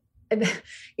forget,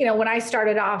 when I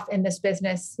started off in this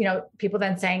business, people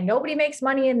then saying, nobody makes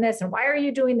money in this. And why are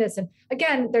you doing this? And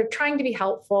again, they're trying to be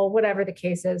helpful, whatever the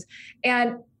case is.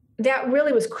 And that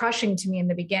really was crushing to me in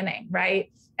the beginning.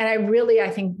 Right. And I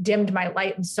think dimmed my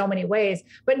light in so many ways.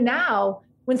 But now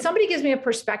when somebody gives me a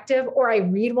perspective or I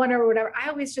read one or whatever, I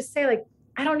always just say, like,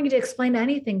 I don't need to explain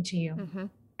anything to you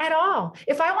at all.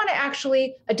 If I want to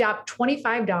actually adopt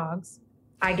 25 dogs,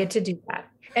 I get to do that.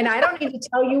 And I don't need to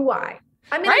tell you why.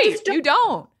 Right. You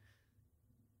don't.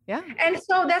 Yeah. And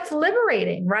so that's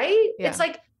liberating, right? Yeah. It's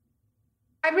like,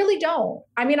 I really don't.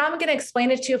 I'm going to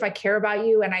explain it to you if I care about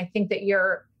you. And I think that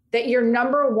your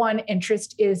number one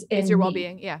interest is in your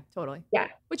well-being. Yeah, totally. Yeah.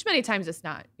 Which many times it's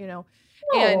not, No.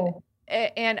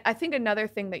 And I think another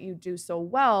thing that you do so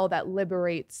well that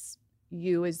liberates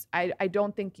you is I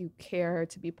don't think you care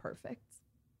to be perfect.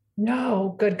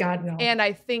 No, good God, no. And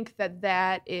I think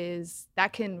that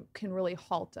can really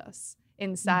halt us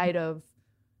inside of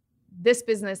this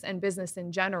business and business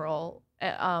in general,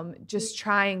 just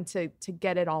trying to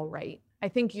get it all right. I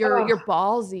think you're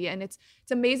ballsy, and it's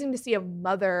amazing to see a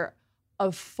mother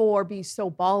of 4 be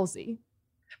so ballsy.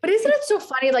 But isn't it so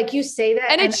funny? Like you say that.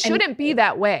 And it shouldn't be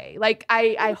that way. Like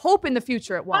I hope in the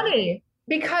future it won't. Funny,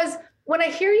 because when I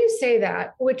hear you say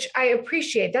that, which I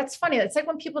appreciate, that's funny. It's like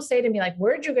when people say to me, like,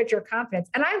 where'd you get your confidence?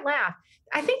 And I laugh.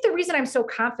 I think the reason I'm so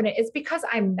confident is because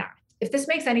I'm not. If this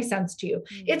makes any sense to you,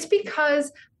 it's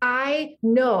because I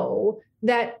know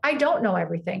that I don't know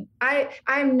everything.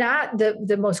 I'm not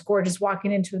the most gorgeous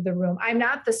walking into the room. I'm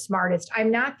not the smartest.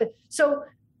 So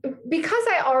because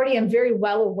I already am very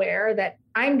well aware that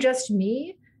I'm just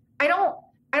me, I don't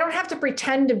have to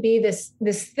pretend to be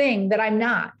this thing that I'm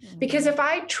not. Because if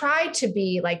I try to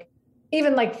be like,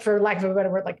 even like, for lack of a better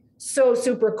word, like so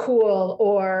super cool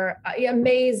or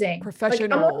amazing,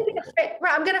 professional, like,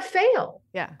 I'm going to fail.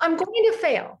 Yeah. I'm going to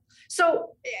fail. So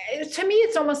to me,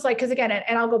 it's almost like, cause again,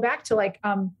 and I'll go back to like,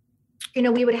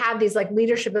 we would have these like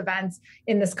leadership events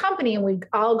in this company, and we'd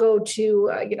all go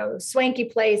to, swanky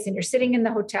place, and you're sitting in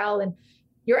the hotel and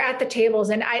you're at the tables.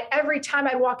 And every time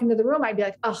I'd walk into the room, I'd be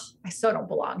like, oh, I so don't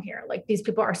belong here. Like, these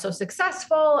people are so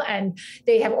successful and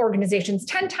they have organizations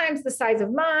 10 times the size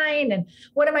of mine. And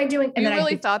what am I doing? And you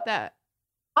really thought that?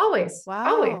 Always.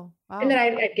 Wow. Always. Wow. And then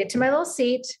I'd get to my little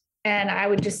seat and I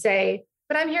would just say,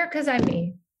 but I'm here because I'm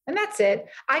me. And that's it.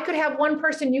 I could have one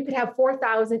person, you could have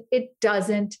 4,000. It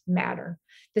doesn't matter.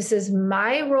 This is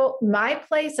my role, my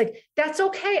place. Like, that's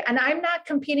okay. And I'm not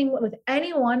competing with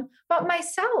anyone but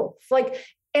myself. Like,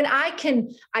 and I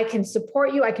can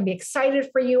support you. I can be excited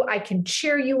for you. I can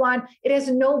cheer you on. It has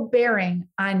no bearing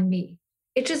on me.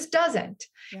 It just doesn't.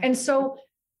 Yeah. And so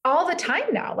all the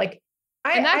time now, like,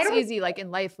 and that's easy, like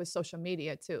in life with social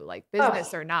media too, like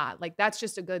business or not, like that's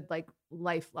just a good like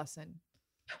life lesson.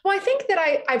 Well, I think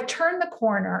that I've turned the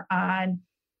corner on,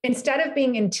 instead of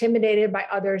being intimidated by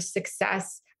others'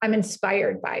 success, I'm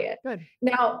inspired by it. Good.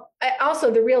 Now,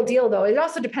 also the real deal though, it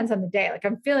also depends on the day. Like,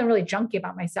 I'm feeling really junky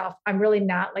about myself. I'm really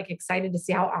not like excited to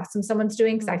see how awesome someone's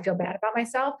doing because I feel bad about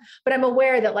myself, but I'm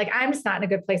aware that like, I'm just not in a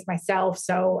good place myself.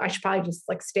 So I should probably just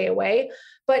like stay away.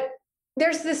 But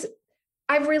there's this,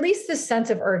 I've released this sense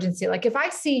of urgency. Like, if I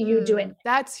see you doing,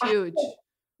 that's huge,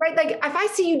 right? Like, if I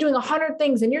see you doing 100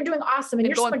 things and you're doing awesome and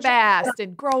you're going fast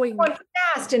and growing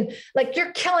fast and like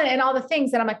you're killing it and all the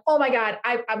things, and I'm like, oh my God,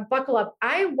 I buckle up.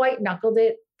 I white knuckled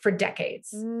it for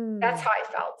decades. That's how I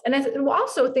felt. And I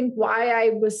also think why I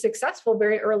was successful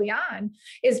very early on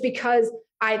is because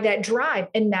that drive.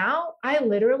 And now I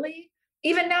literally,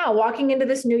 even now walking into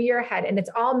this new year ahead, and it's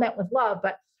all met with love,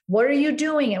 but what are you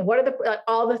doing? And what are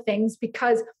all the things?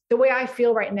 Because the way I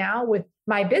feel right now with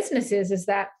my businesses is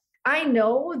that I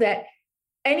know that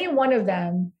any one of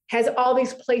them has all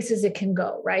these places it can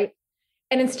go, right?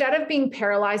 And instead of being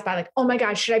paralyzed by like, oh my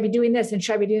God, should I be doing this? And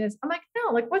should I be doing this? I'm like,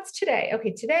 no, like, what's today?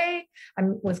 Okay, today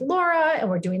I'm with Laura and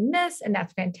we're doing this, and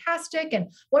that's fantastic.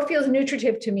 And what feels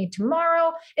nutritive to me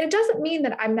tomorrow? And it doesn't mean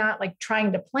that I'm not like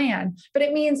trying to plan, but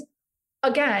it means,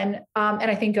 again,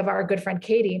 and I think of our good friend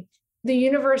Katie, the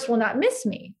universe will not miss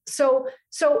me. So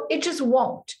it just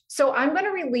won't. So I'm going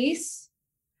to release,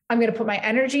 I'm going to put my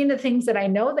energy into things that I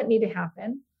know that need to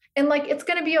happen. And like, it's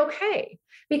going to be okay,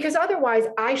 because otherwise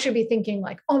I should be thinking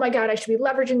like, oh my God, I should be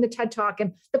leveraging the TED Talk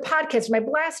and the podcast. Am I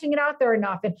blasting it out there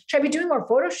enough? And should I be doing more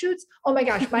photo shoots? Oh my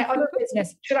gosh, my other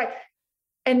business, should I?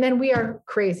 And then we are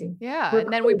crazy. Yeah.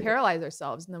 And then we paralyze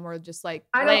ourselves, and then we're just like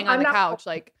laying on the couch,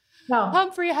 like, no.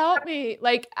 Humphrey, help me.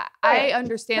 Like, I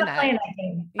understand that.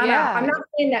 I'm not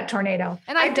playing that tornado.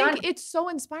 And I think it's so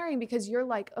inspiring because you're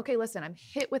like, okay, listen, I'm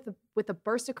hit with a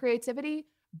burst of creativity.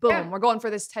 Boom, we're going for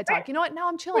this TED Talk. You know what? Now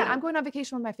I'm chilling. I'm going on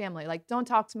vacation with my family. Like, don't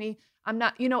talk to me. I'm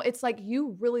not, it's like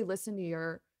you really listen to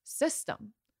your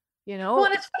system. Well,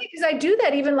 and it's funny because I do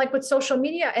that even like with social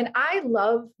media, and I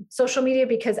love social media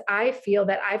because I feel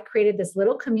that I've created this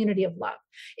little community of love.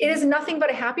 It is nothing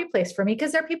but a happy place for me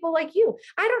because there are people like you.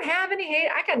 I don't have any hate.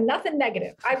 I got nothing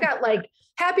negative. I've got like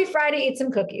happy Friday, eat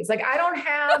some cookies. Like, I don't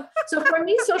have, so for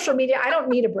me, social media, I don't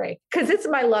need a break because it's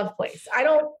my love place. I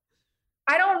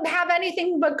don't have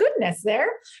anything but goodness there.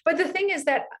 But the thing is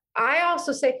that I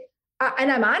also say,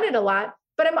 and I'm on it a lot,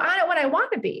 but I'm on it when I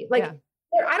want to be. Like,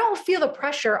 I don't feel the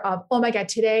pressure of, oh my God,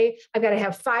 today I've got to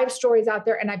have 5 stories out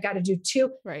there and I've got to do 2.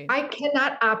 Right. I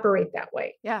cannot operate that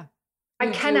way. Yeah. I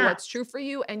cannot. Do what's true for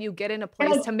you, and you get in a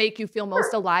place to make you feel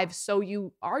most alive. So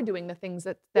you are doing the things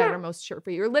that are most true for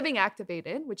you. You're living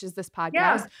activated, which is this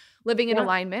podcast, living in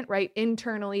alignment, right?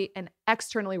 Internally and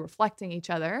externally reflecting each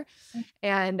other.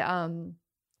 And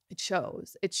it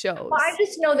shows. Well, I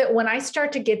just know that when I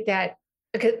start to get that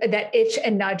itch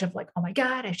and nudge of like, oh my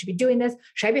God, I should be doing this.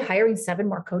 Should I be hiring 7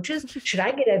 more coaches? Should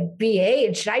I get a BA?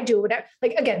 And should I do whatever?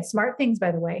 Like, again, smart things,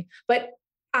 by the way, but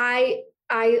I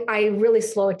really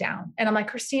slow it down. And I'm like,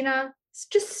 Christina,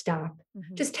 just stop.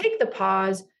 Mm-hmm. Just take the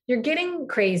pause. You're getting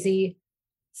crazy.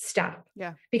 Stop.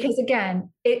 Yeah. Because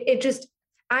again, it just,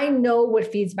 I know what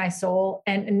feeds my soul.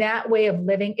 And that way of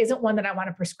living isn't one that I want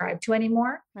to prescribe to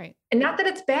anymore. Right. And not that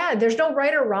it's bad. There's no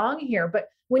right or wrong here, but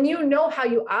when you know how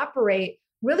you operate,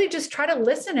 really just try to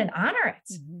listen and honor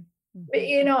it. Mm-hmm.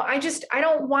 Mm-hmm. I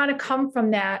don't want to come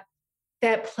from that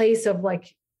place of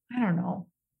like, I don't know,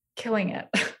 killing it.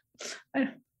 I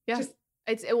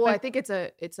think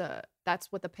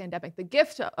that's what the pandemic, the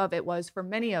gift of it was for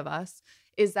many of us,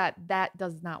 is that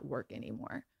does not work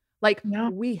anymore. Like,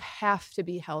 we have to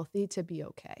be healthy to be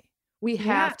okay. We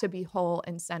have to be whole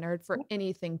and centered for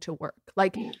anything to work.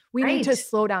 Like, we need to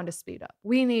slow down to speed up.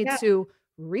 We need to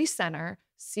recenter,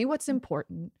 see what's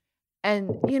important.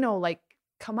 And, like,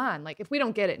 come on, like, if we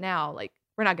don't get it now, like,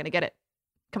 we're not going to get it.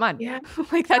 Come on. Yeah.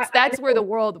 Like, that's where the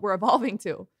world we're evolving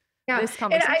to. Yeah. This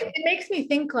conversation. And it makes me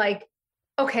think like,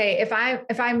 okay, if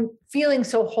I'm feeling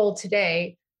so whole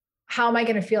today, how am I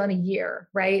going to feel in a year?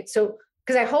 Right. So,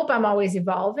 because I hope I'm always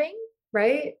evolving.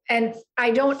 Right. And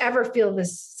I don't ever feel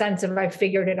this sense of I've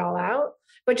figured it all out,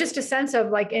 but just a sense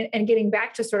of like, and getting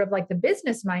back to sort of like the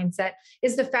business mindset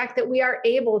is the fact that we are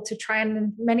able to try on as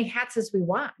many hats as we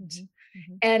want. Mm-hmm.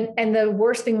 And the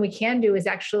worst thing we can do is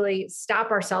actually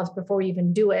stop ourselves before we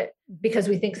even do it because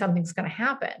we think something's going to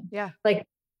happen. Yeah. Like,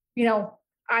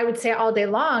 I would say all day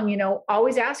long,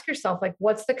 always ask yourself, like,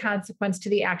 what's the consequence to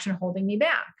the action holding me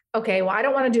back? Okay, well, I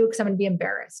don't want to do it because I'm going to be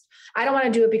embarrassed. I don't want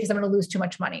to do it because I'm going to lose too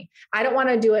much money. I don't want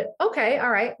to do it. Okay,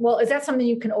 all right. Well, is that something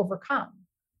you can overcome?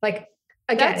 Like,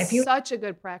 again, that's such a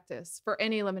good practice for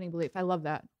any limiting belief. I love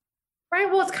that. Right.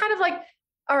 Well, it's kind of like,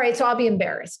 all right, so I'll be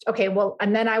embarrassed. Okay, well,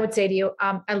 and then I would say to you,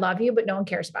 I love you, but no one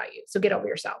cares about you. So get over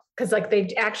yourself. Because like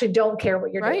they actually don't care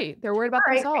what you're doing. Right. They're worried about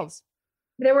themselves.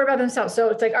 They worry about themselves. So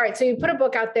it's like, all right, so you put a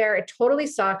book out there, it totally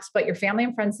sucks, but your family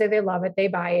and friends say they love it, they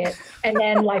buy it, and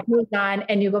then life moves on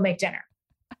and you go make dinner.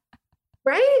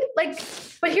 Right? Like,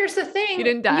 but here's the thing. You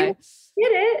didn't die. You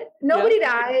did it. Nobody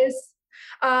dies.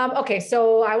 Okay,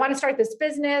 so I want to start this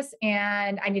business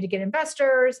and I need to get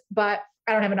investors, but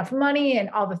I don't have enough money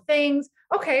and all the things.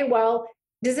 Okay, well,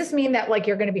 does this mean that like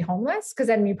you're going to be homeless? Because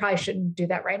then you probably shouldn't do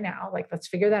that right now. Like, let's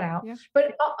figure that out. Yeah.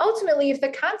 But ultimately, if the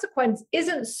consequence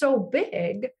isn't so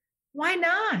big, why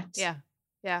not? Yeah.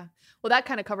 Yeah. Well, that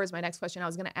kind of covers my next question. I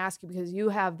was going to ask you because you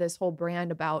have this whole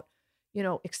brand about,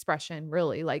 expression,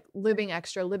 really like living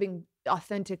extra, living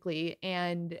authentically.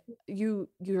 And you're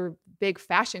a big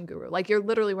fashion guru. Like you're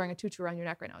literally wearing a tutu around your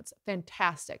neck right now. It's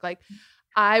fantastic. Like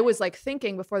I was like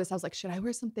thinking before this, I was like, should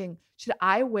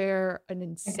I wear an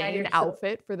insane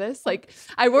outfit for this? Like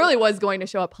I really was going to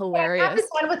show up hilarious. I was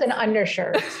one with an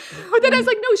undershirt. But then I was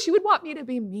like, no, she would want me to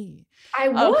be me. I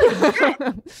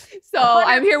would. So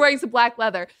I'm here wearing some black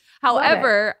leather.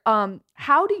 However,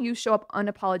 how do you show up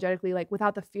unapologetically, like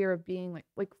without the fear of being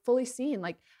like fully seen?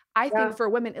 Like I think for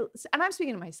women, and I'm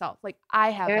speaking to myself, like I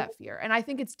have that fear. And I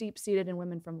think it's deep seated in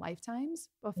women from lifetimes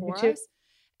before us.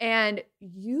 And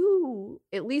you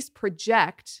at least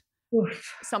project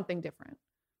something different.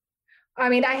 I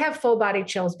mean, I have full body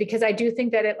chills because I do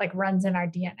think that it like runs in our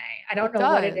DNA. I don't know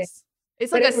what it is.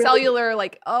 It's like a cellular,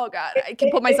 like, oh God, I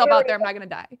can put myself out there. I'm not going to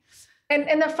die.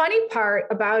 And the funny part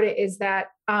about it is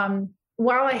that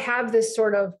while I have this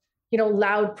sort of,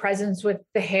 loud presence with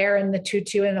the hair and the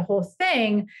tutu and the whole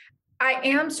thing, I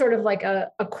am sort of like a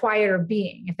quieter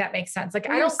being, if that makes sense. Like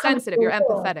you're sensitive, you're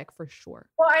empathetic for sure.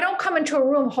 Well, I don't come into a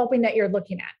room hoping that you're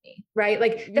looking at me, right?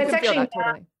 Like that's actually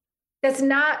that's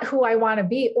not who I want to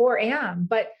be or am,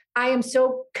 but I am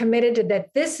so committed to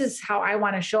that. This is how I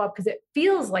want to show up because it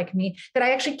feels like me that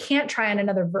I actually can't try on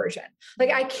another version. Like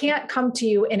I can't come to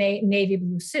you in a navy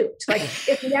blue suit. Like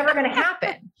it's never going to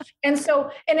happen. And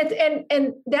so,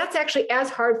 and that's actually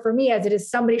as hard for me as it is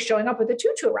somebody showing up with a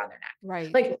tutu around their neck.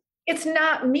 Right. Like it's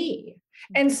not me.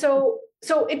 And so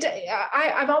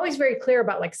I'm always very clear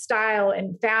about like style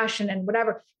and fashion and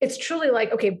whatever. It's truly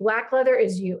like, okay, black leather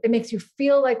is you. It makes you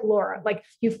feel like Laura, like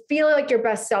you feel like your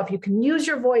best self. You can use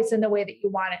your voice in the way that you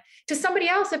want it. To somebody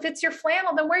else, if it's your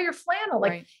flannel, then wear your flannel.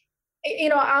 Like,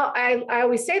 I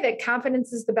always say that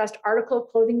confidence is the best article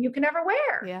of clothing you can ever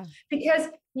wear. Yeah. Because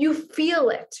you feel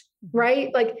it,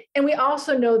 right? Like, and we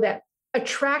also know that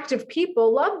attractive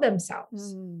people love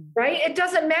themselves, right? It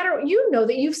doesn't matter. You know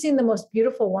that you've seen the most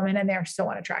beautiful woman and they're so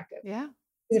unattractive. Yeah.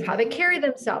 Because of how they carry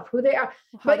themselves, who they are.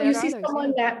 But you see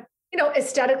someone that,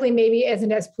 aesthetically maybe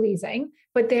isn't as pleasing,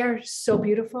 but they're so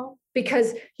beautiful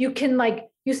because you can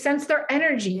you sense their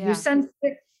energy, you sense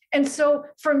it. And so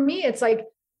for me, it's like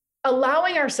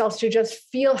allowing ourselves to just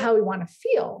feel how we want to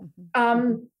feel.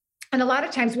 And a lot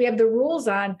of times we have the rules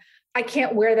on, I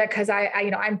can't wear that because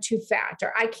I'm too fat,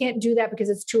 or I can't do that because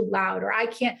it's too loud, or I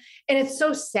can't. And it's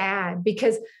so sad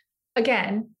because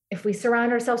again, if we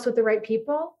surround ourselves with the right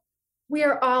people, we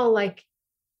are all like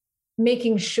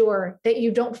making sure that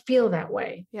you don't feel that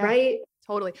way. Right.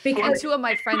 Totally. And two of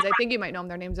my friends, I think you might know them.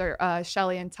 Their names are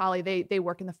Shelly and Tali. They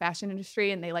work in the fashion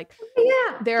industry and they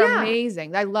they're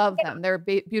amazing. I love them. They're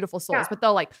beautiful souls, but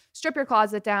they'll like strip your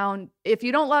closet down. If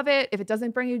you don't love it, if it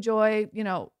doesn't bring you joy,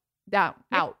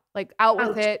 out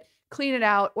with it, clean it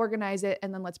out, organize it.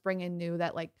 And then let's bring in new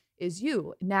that like is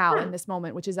you now in this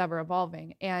moment, which is ever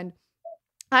evolving. And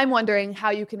I'm wondering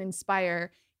how you can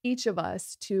inspire each of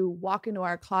us to walk into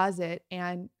our closet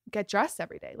and get dressed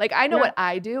every day. Like I know what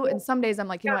I do. And some days I'm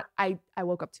like, you know what? I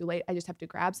woke up too late. I just have to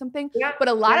grab something. But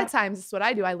a lot of times it's what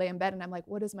I do. I lay in bed and I'm like,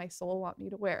 what does my soul want me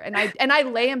to wear? And I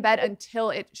lay in bed until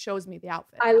it shows me the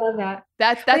outfit. I love that.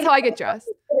 That's how I get dressed.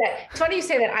 It's funny you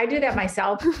say that. I do that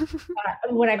myself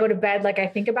when I go to bed. Like I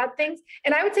think about things.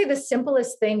 And I would say the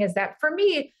simplest thing is that for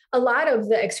me, a lot of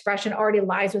the expression already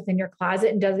lies within your closet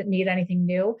and doesn't need anything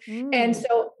new. And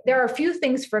so there are a few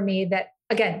things for me that,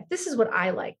 again, this is what I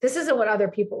like. This isn't what other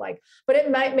people like, but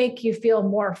it might make you feel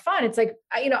more fun. It's like,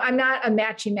 I'm not a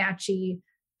matchy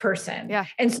person. Yeah.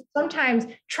 And so sometimes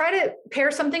try to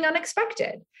pair something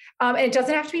unexpected. And it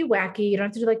doesn't have to be wacky. You don't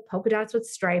have to do like polka dots with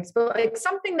stripes, but like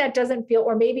something that doesn't feel,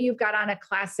 or maybe you've got on a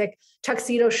classic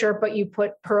tuxedo shirt, but you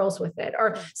put pearls with it,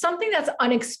 or something that's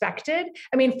unexpected.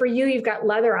 I mean, for you, you've got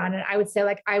leather on, and I would say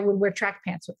like, I would wear track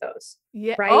pants with those.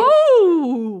 Yeah. Right.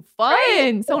 Oh, fun.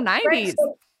 Right? So 90s.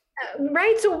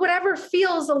 Right. So whatever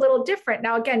feels a little different.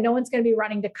 Now, again, no one's going to be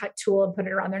running to cut tulle and put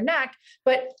it around their neck,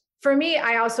 but for me,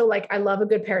 I also I love a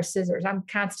good pair of scissors. I'm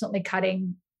constantly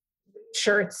cutting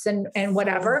shirts and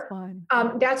whatever.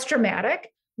 That's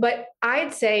dramatic. But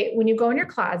I'd say when you go in your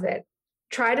closet,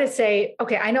 try to say,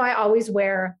 okay, I know I always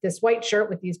wear this white shirt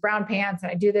with these brown pants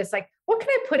and I do this, like, what can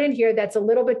I put in here that's a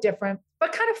little bit different,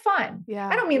 but kind of fun? Yeah.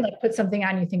 I don't mean like put something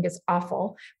on you think is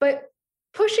awful, but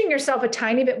pushing yourself a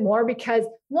tiny bit more because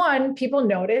one, people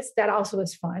notice, that also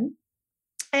is fun.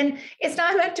 And it's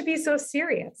not meant to be so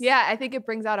serious. Yeah, I think it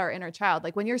brings out our inner child.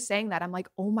 Like when you're saying that, I'm like,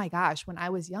 oh my gosh, when I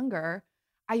was younger,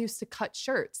 I used to cut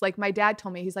shirts. Like my dad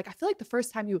told me, he's like, I feel like the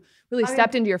first time you really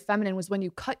stepped into your feminine was when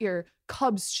you cut your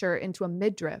Cubs shirt into a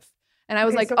midriff. And I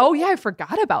was like, oh yeah, I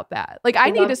forgot about that. Like I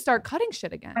need to start cutting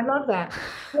shit again. I love that.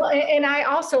 Well, and I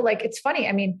also like, it's funny.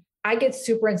 I mean, I get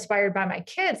super inspired by my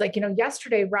kids. Like,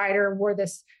 yesterday Ryder wore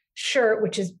this shirt,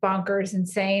 which is bonkers,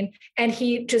 insane. And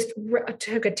he just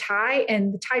took a tie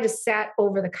and the tie just sat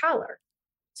over the collar.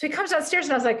 So he comes downstairs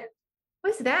and I was like,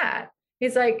 what's that?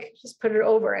 He's like, just put it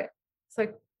over it. It's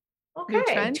like, okay. New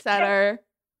trendsetter.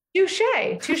 Touche.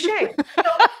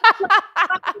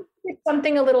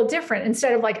 Something a little different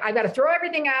instead of like, I've got to throw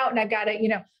everything out and I got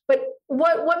to, but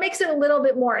what makes it a little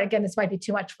bit more, again, this might be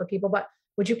too much for people, but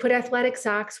would you put athletic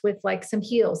socks with like some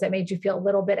heels that made you feel a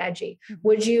little bit edgy?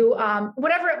 Would you,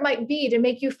 whatever it might be to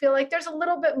make you feel like there's a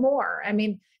little bit more? I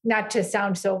mean, not to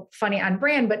sound so funny on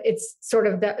brand, but it's sort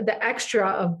of the extra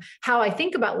of how I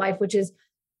think about life, which is,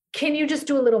 can you just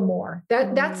do a little more?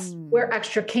 That's where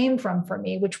extra came from for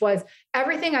me, which was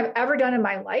everything I've ever done in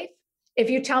my life. If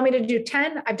you tell me to do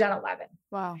 10, I've done 11.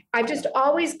 Wow. I've just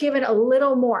always given a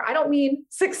little more. I don't mean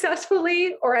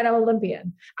successfully or an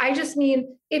Olympian. I just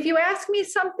mean, if you ask me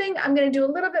something, I'm going to do a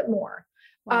little bit more,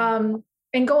 and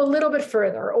go a little bit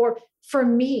further. Or for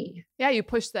me. Yeah. You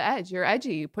push the edge. You're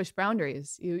edgy. You push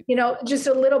boundaries. Just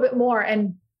a little bit more.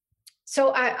 And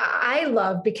so I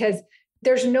love, because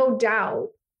there's no doubt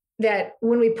that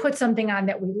when we put something on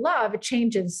that we love, it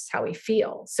changes how we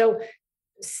feel. So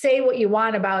say what you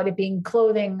want about it being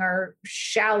clothing or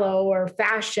shallow or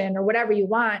fashion or whatever you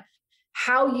want.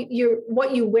 How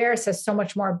what you wear says so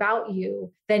much more about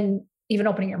you than even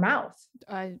opening your mouth.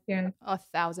 I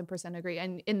 1,000% agree.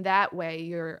 And in that way,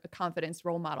 you're a confidence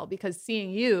role model, because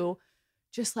seeing you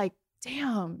just like,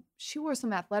 damn, she wore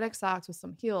some athletic socks with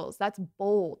some heels. That's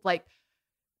bold. Like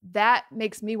that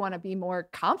makes me want to be more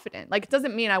confident. Like, it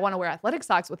doesn't mean I want to wear athletic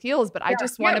socks with heels, but I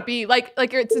just want to be like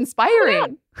it's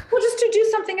inspiring. Well, just to do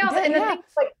something else. And the thing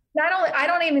is, like, not only, I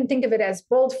don't even think of it as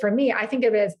bold for me. I think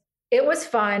of it as, it was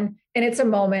fun and it's a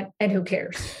moment and who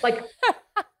cares? Like,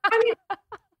 I mean,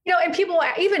 and people,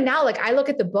 even now, like I look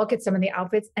at the book at some of the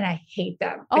outfits and I hate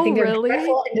them. I think they're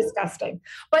dreadful and disgusting,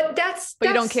 but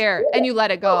you don't care and you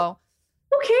let it go.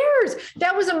 Who cares?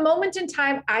 That was a moment in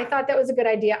time. I thought that was a good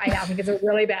idea. I now think it's a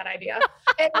really bad idea.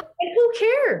 And who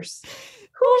cares?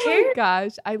 Who cares? My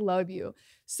gosh, I love you.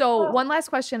 So one last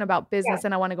question about business,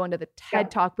 and I want to go into the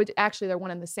TED Talk, but actually they're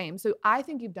one and the same. So I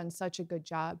think you've done such a good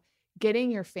job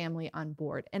getting your family on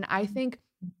board. And I think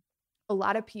a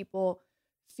lot of people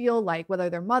feel like, whether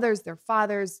they're mothers, their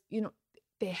fathers,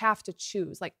 they have to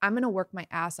choose. Like, I'm going to work my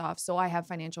ass off so I have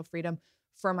financial freedom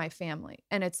for my family.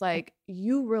 And it's like,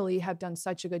 you really have done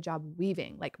such a good job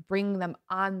weaving, like bringing them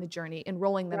on the journey,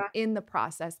 enrolling them in the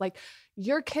process. Like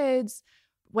your kids,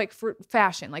 like for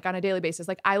fashion, like on a daily basis,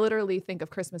 like I literally think of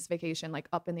Christmas Vacation, like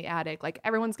up in the attic, like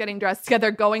everyone's getting dressed together,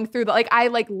 going through the, like, I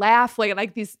like laugh,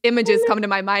 like these images come to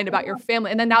my mind about your family.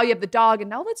 And then now you have the dog, and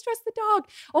now let's dress the dog.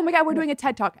 Oh my God, we're doing a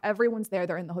TED Talk. Everyone's there.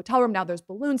 They're in the hotel room. Now there's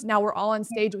balloons. Now we're all on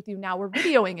stage with you. Now we're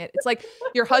videoing it. It's like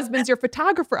your husband's your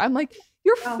photographer. I'm like,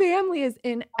 your family is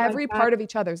in every part of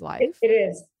each other's life. It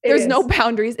is. There's no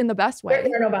boundaries in the best way.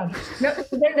 There are no boundaries. No,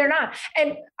 they're not.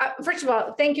 And first of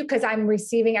all, thank you, because I'm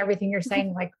receiving everything you're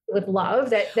saying, like with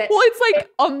love. Well, it's like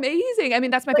amazing. I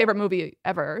mean, that's my favorite movie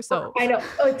ever. So I know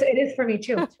it is for me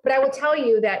too. But I will tell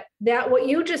you that what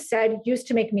you just said used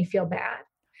to make me feel bad.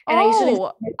 And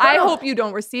I hope you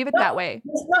don't receive it that way.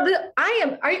 Are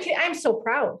you kidding? I am so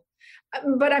proud.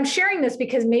 But I'm sharing this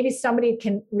because maybe somebody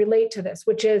can relate to this,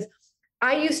 which is,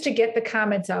 I used to get the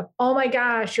comments of, oh my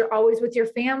gosh, you're always with your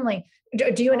family.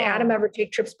 Do you and Adam ever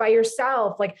take trips by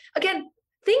yourself? Like, again,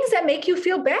 things that make you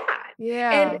feel bad.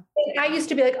 Yeah. And I used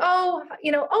to be like, oh,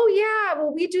 oh yeah,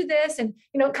 well, we do this, and,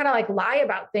 kind of like lie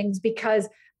about things because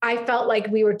I felt like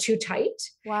we were too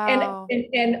tight. Wow.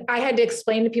 And I had to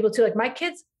explain to people too, like, my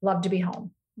kids love to be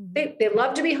home. They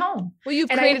love to be home. Well, you've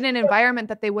created an environment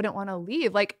that they wouldn't want to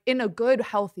leave, like in a good,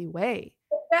 healthy way.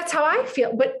 That's how I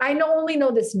feel. But I only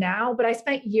know this now, but I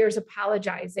spent years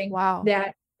apologizing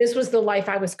that this was the life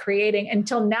I was creating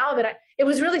until now that it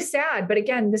was really sad. But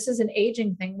again, this is an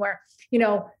aging thing where,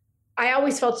 I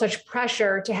always felt such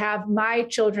pressure to have my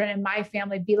children and my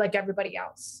family be like everybody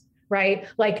else, right?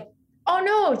 Like, oh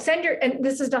no, and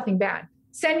this is nothing bad.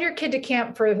 Send your kid to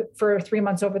camp for 3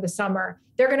 months over the summer.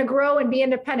 They're going to grow and be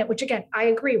independent, which again, I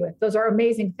agree with. Those are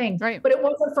amazing things, right? But it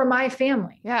wasn't for my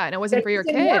family. Yeah. And it wasn't for your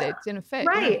kid. It didn't fit.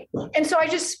 Right. Yeah. And so I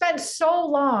just spent so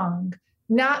long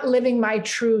not living my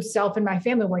true self in my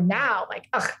family, where now, like,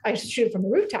 I shoot it from the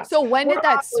rooftop. So when did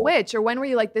that switch, or when were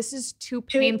you like, this is too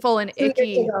painful and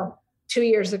icky? 2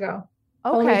 years ago.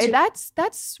 Okay.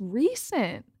 That's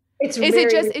recent.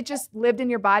 It just lived in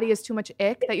your body as too much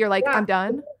ick that you're like, I'm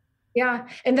done. Yeah.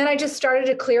 And then I just started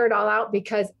to clear it all out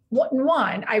because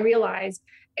one, I realized,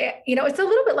 it's a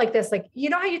little bit like this, like,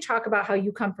 how you talk about how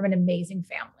you come from an amazing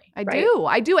family. I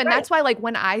do. And that's why, like,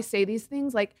 when I say these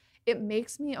things, like, it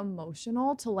makes me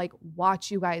emotional to like watch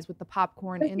you guys with the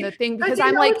popcorn and the thing, because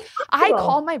I'm like, I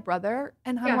call my brother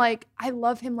and I'm like, I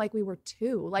love him like we were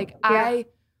two. Like, I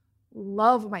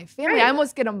love my family. Right. I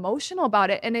almost get emotional about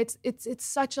it. And it's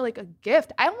such a, like a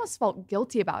gift. I almost felt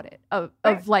guilty about it of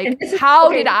like,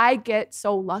 how did I get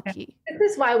so lucky?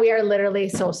 This is why we are literally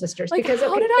soul sisters. Like, because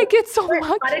how did I get so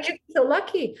lucky? How did you get so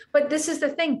lucky? But this is the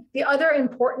thing. The other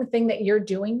important thing that you're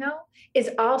doing though, is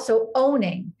also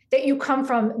owning that you come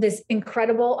from this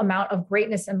incredible amount of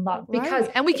greatness and love, because,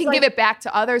 and we can give it back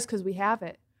to others because we have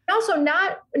it. Also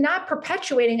not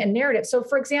perpetuating a narrative. So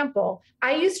for example,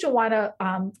 I used to want to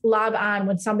lob on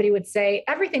when somebody would say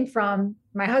everything from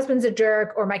my husband's a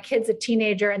jerk or my kid's a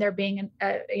teenager and they're being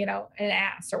an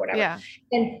ass or whatever. Yeah.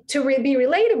 And to be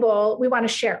relatable, we want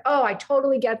to share, oh, I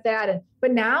totally get that.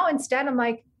 But now instead I'm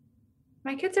like,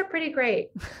 my kids are pretty great.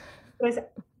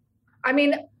 I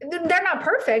mean, they're not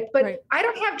perfect, but I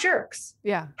don't have jerks.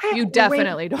 Yeah. You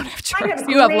definitely don't have jerks.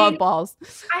 You have love balls.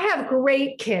 I have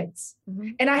great kids,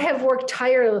 and I have worked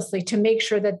tirelessly to make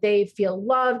sure that they feel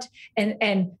loved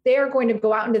and they are going to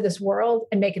go out into this world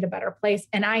and make it a better place.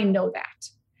 And I know that.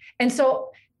 And so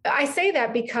I say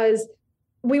that because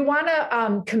we want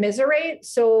to commiserate.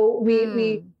 So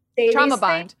we say trauma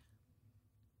bond,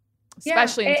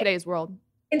 especially in today's world.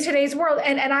 In today's world.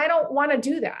 And I don't want to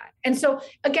do that. And so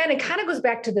again, it kind of goes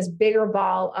back to this bigger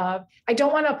ball of, I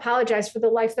don't want to apologize for the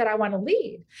life that I want to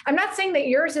lead. I'm not saying that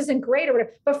yours isn't great or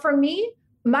whatever, but for me,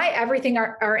 my everything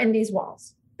are in these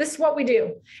walls. This is what we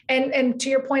do. And to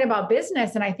your point about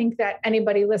business, and I think that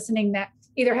anybody listening that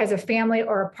either has a family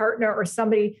or a partner or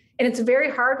somebody, and it's very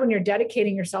hard when you're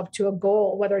dedicating yourself to a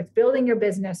goal, whether it's building your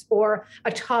business or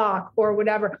a talk or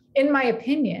whatever, in my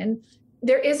opinion,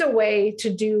 there is a way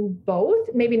to do both,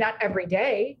 maybe not every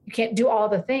day. You can't do all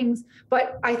the things,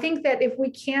 but I think that if we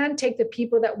can take the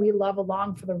people that we love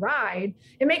along for the ride,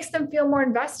 it makes them feel more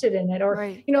invested in it. Or,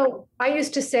 I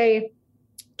used to say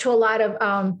to a lot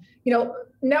of,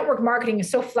 network marketing is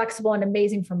so flexible and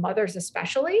amazing for mothers,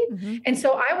 especially. And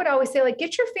so I would always say, like,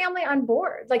 get your family on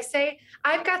board. Like, say,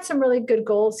 I've got some really good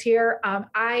goals here.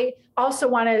 I also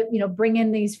want to, bring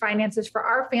in these finances for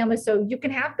our family. So you can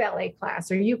have ballet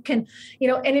class, or you can,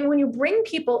 and then when you bring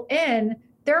people in,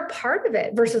 they're a part of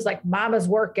it versus like mama's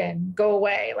working, go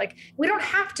away. Like, we don't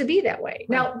have to be that way.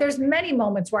 Now there's many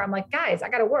moments where I'm like, guys, I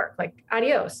got to work, like,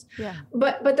 adios. Yeah.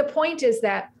 But the point is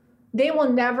that they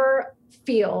will never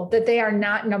feel that they are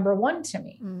not number one to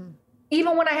me,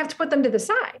 even when I have to put them to the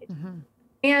side.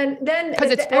 And then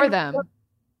because it's for them.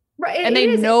 Right. And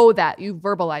they know that you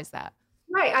verbalize that.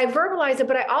 Right. I verbalize it,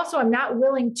 but I also am not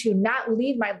willing to not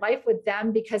lead my life with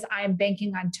them because I am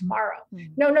banking on tomorrow.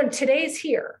 No, today's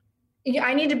here.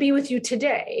 I need to be with you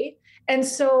today. And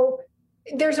so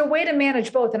there's a way to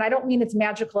manage both. And I don't mean it's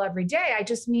magical every day. I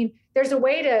just mean there's a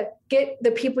way to get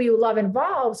the people you love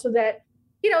involved so that,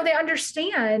 they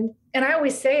understand. And I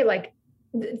always say, like,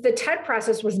 the TED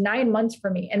process was 9 months for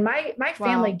me. And my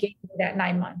family gave me that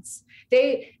 9 months.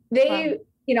 I did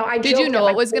you know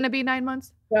it was going to be 9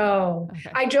 months? No,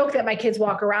 okay. I joke that my kids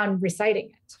walk around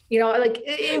reciting it,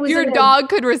 it was your dog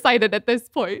could recite it at this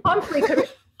point.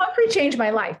 Humphrey changed my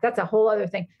life. That's a whole other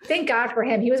thing. Thank God for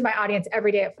him. He was my audience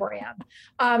every day at 4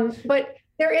 a.m. But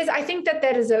I think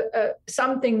that is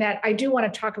something that I do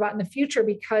want to talk about in the future,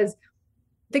 because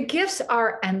the gifts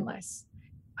are endless.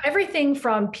 Everything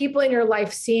from people in your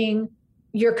life seeing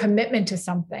your commitment to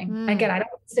something. Again, I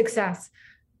don't want success.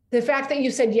 The fact that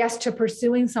you said yes to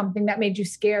pursuing something that made you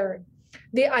scared,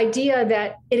 the idea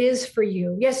that it is for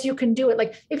you. Yes, you can do it.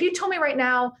 Like if you told me right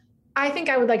now, I think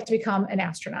I would like to become an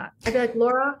astronaut. I'd be like,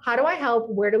 Laura, how do I help?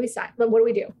 Where do we sign? What do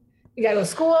we do? You got to go to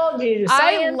school. You need to do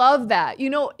science. I love that. You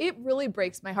know, it really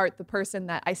breaks my heart, the person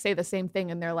that I say the same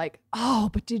thing and they're like, oh,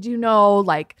 but did you know,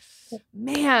 like,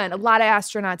 man, a lot of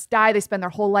astronauts die. They spend their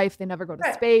whole life. They never go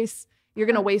to space. You're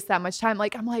going to waste that much time.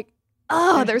 Like, I'm like,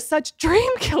 oh, they're such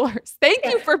dream killers. Thank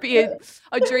you for being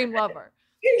a dream lover.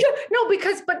 No,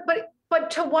 because, but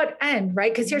to what end,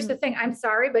 right? Because here's the thing. I'm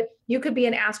sorry, but you could be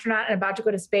an astronaut and about to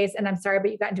go to space. And I'm sorry,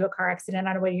 but you got into a car accident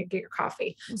on the way to get your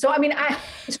coffee. So, I mean,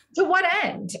 to what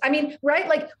end? I mean, right?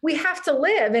 Like we have to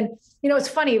live. And, you know, it's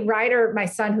funny, Ryder, my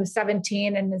son who's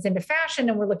 17 and is into fashion,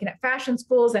 and we're looking at fashion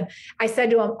schools. And I said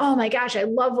to him, oh my gosh, I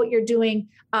love what you're doing.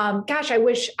 Gosh, I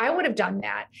wish I would have done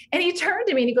that. And he turned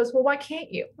to me and he goes, well, why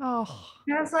can't you? Oh,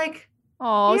 and I was like,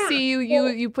 oh, yeah. See,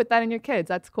 you put that in your kids.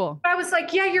 That's cool. I was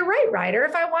like, yeah, you're right, Ryder.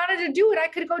 If I wanted to do it, I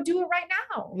could go do it right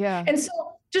now. Yeah. And so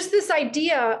just this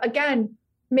idea, again,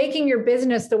 making your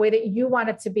business the way that you want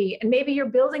it to be. And maybe you're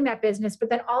building that business,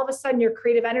 but then all of a sudden your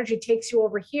creative energy takes you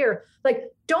over here. Like,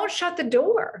 don't shut the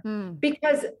door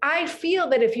because I feel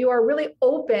that if you are really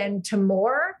open to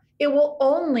more, it will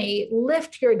only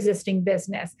lift your existing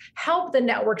business, help the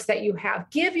networks that you have,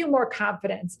 give you more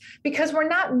confidence, because we're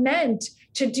not meant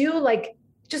to do like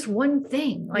just one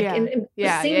thing. Like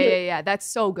yeah. That's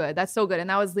so good. That's so good. And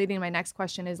that was leading to my next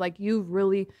question is like, you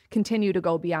really continue to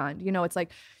go beyond, you know, it's like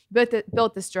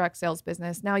built this direct sales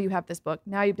business. Now you have this book.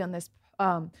 Now you've done this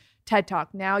TED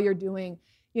Talk. Now you're doing,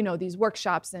 you know, these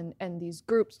workshops and these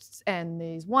groups and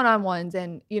these one-on-ones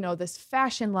and, you know, this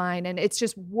fashion line. And it's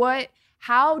just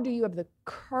how do you have the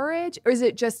courage, or is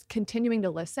it just continuing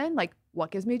to listen? Like, what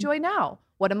gives me joy now?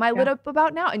 What am I lit up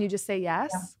about now? And you just say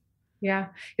yes. Yeah,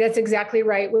 that's exactly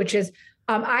right. Which is,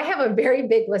 I have a very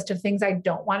big list of things I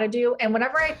don't want to do. And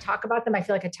whenever I talk about them, I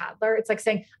feel like a toddler. It's like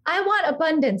saying, I want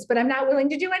abundance, but I'm not willing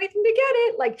to do anything to get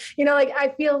it. Like, you know, like I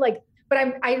feel like,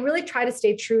 but I really try to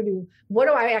stay true to what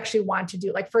do I actually want to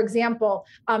do? Like, for example,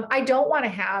 I don't want to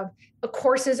have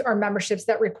courses or memberships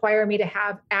that require me to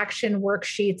have action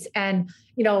worksheets and,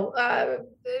 you know,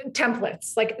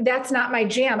 templates. Like that's not my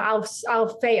jam.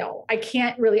 I'll fail. I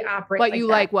can't really operate. But you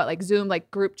like what, like Zoom,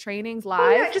 like group trainings live?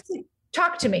 Oh, yeah, just like,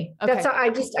 talk to me. Okay. That's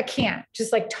I can't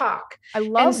just like talk. I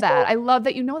love that. I love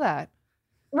that you know that.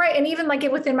 Right. And even like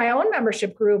within my own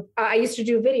membership group, I used to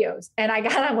do videos and I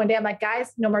got on one day. I'm like,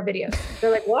 guys, no more videos. They're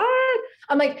like, what?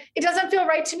 I'm like, it doesn't feel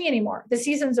right to me anymore. The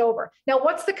season's over. Now,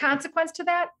 what's the consequence to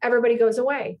that? Everybody goes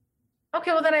away.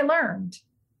 Okay, well, then I learned.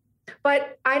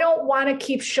 But I don't want to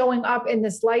keep showing up in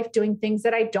this life doing things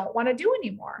that I don't want to do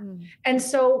anymore. And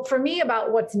so for me,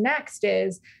 about what's next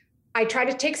is I try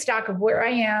to take stock of where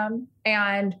I am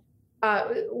and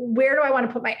where do I want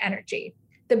to put my energy.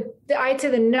 I'd say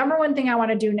the number one thing I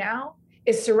want to do now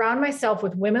is surround myself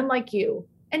with women like you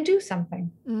and do something.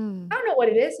 I don't know what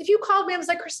it is. If you called me and was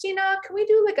like, Christina, can we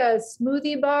do like a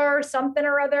smoothie bar or something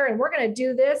or other? And we're going to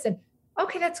do this. And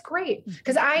okay, that's great.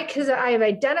 Because I have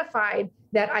identified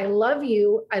that I love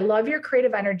you. I love your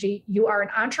creative energy. You are an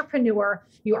entrepreneur.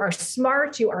 You are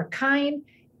smart. You are kind.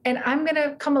 And I'm going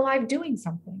to come alive doing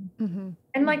something.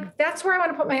 And like, that's where I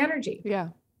want to put my energy. Yeah.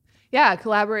 Yeah.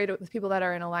 Collaborate with people that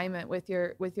are in alignment with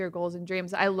your goals and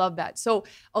dreams. I love that. So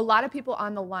a lot of people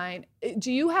on the line,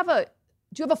 do you have a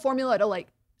formula to like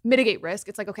mitigate risk?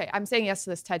 It's like, okay, I'm saying yes to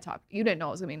this TED Talk. You didn't know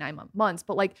it was gonna be 9 months,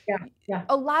 but like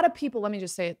a lot of people, let me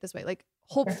just say it this way, like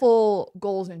hopeful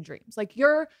goals and dreams. Like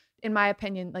you're, in my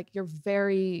opinion, like you're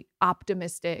very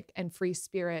optimistic and free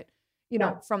spirit, you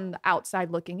know, from the outside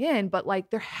looking in, but like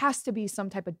there has to be some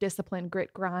type of discipline,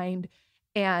 grit, grind,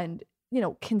 and you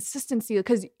know, consistency,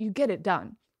 because you get it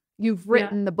done. You've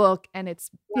written the book and it's,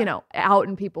 you know, out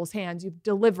in people's hands. You've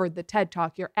delivered the TED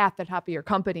Talk. You're at the top of your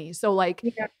company. So like,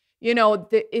 you know,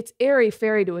 it's airy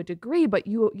fairy to a degree, but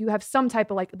you have some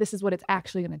type of like, this is what it's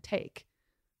actually going to take.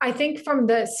 I think from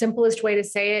the simplest way to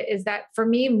say it is that for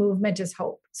me, movement is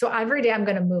hope. So every day I'm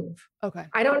going to move. Okay.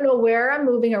 I don't know where I'm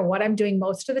moving or what I'm doing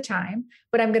most of the time,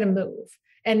 but I'm going to move.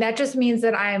 And that just means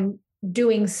that I'm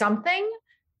doing something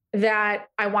that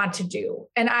I want to do.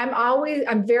 And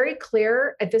I'm very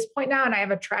clear at this point now, and I have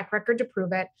a track record to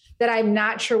prove it, that I'm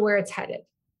not sure where it's headed,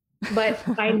 but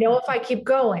I know if I keep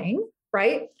going,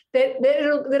 right, that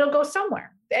it'll go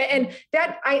somewhere. And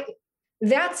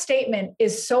that statement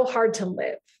is so hard to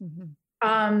live.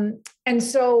 And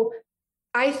so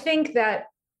I think that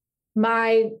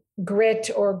my grit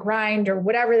or grind or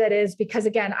whatever that is, because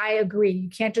again, I agree, you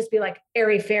can't just be like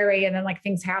airy fairy and then like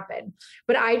things happen,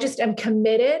 but I just am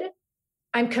committed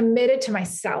I'm committed to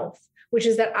myself, which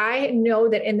is that I know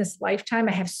that in this lifetime,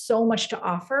 I have so much to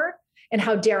offer, and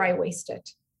how dare I waste it?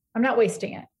 I'm not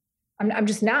wasting it. I'm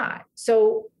just not.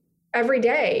 So every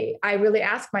day I really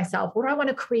ask myself, what do I want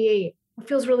to create? What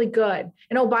feels really good?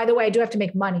 And oh, by the way, I do have to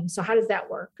make money. So how does that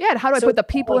work? Yeah. And how do I put the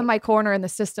people in my corner and the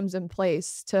systems in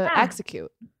place to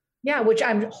execute? Yeah, which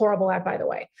I'm horrible at, by the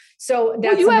way. So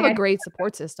that's you have a great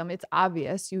support system. It's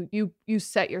obvious. You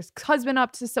set your husband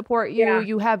up to support you.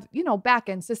 You have, back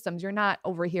end systems. You're not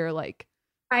over here like.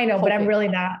 I know, but I'm really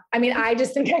not. I mean, I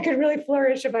just think I could really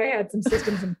flourish if I had some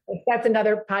systems in place. That's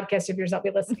another podcast of yours I'll be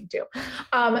listening to.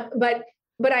 But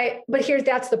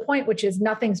that's the point, which is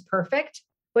nothing's perfect,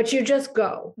 but you just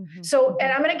go. Mm-hmm. So,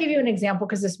 and I'm going to give you an example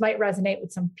because this might resonate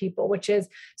with some people, which is,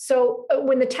 so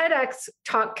when the TEDx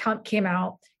talk came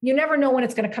out, you never know when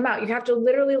it's going to come out. You have to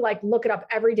literally like look it up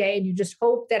every day and you just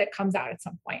hope that it comes out at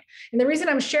some point. And the reason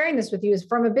I'm sharing this with you is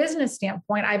from a business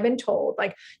standpoint, I've been told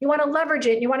like, you want to leverage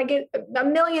it, and you want to get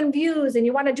 1 million views and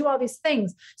you want to do all these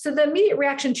things. So the immediate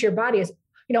reaction to your body is,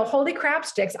 holy crap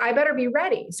sticks, I better be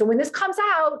ready. So when this comes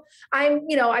out, I'm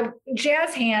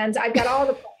jazz hands, I've got all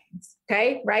the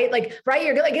okay. Right. Like, right.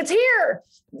 You're like, it's here.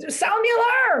 Sound the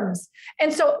alarms.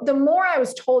 And so the more I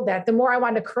was told that, the more I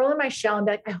wanted to curl in my shell and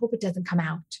be like, I hope it doesn't come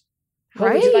out.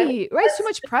 Right. Right. So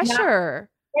much pressure.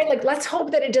 Right. Like, let's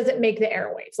hope that it doesn't make the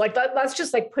airwaves. Like, let's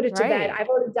just like put it to bed. I've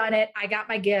already done it. I got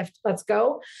my gift. Let's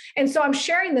go. And so I'm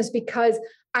sharing this because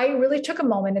I really took a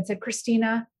moment and said,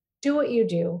 Christina, do what you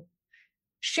do.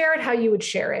 Share it how you would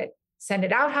share it. Send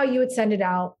it out how you would send it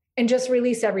out, and just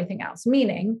release everything else.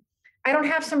 Meaning, I don't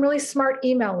have some really smart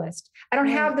email list. I don't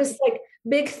have this like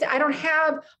I don't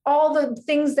have all the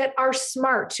things that are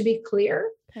smart, to be clear,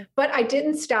 but I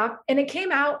didn't stop, and it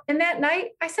came out. And that night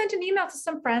I sent an email to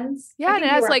some friends. Yeah. And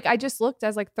I just looked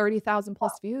as like 30,000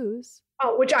 plus views.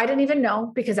 Oh, which I didn't even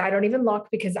know because I don't even look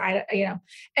because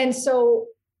and so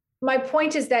my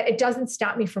point is that it doesn't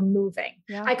stop me from moving.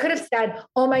 Yeah. I could have said,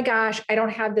 oh my gosh, I don't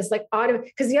have this like auto.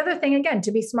 Because the other thing, again,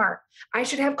 to be smart, I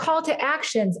should have call to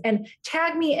actions and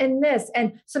tag me in this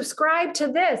and subscribe to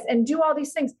this and do all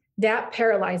these things. That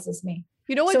paralyzes me.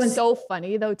 You know what's so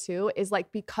funny though, too, is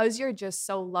like, because you're just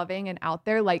so loving and out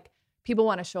there, like people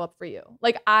want to show up for you.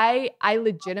 Like I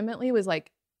legitimately was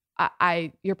like,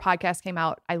 your podcast came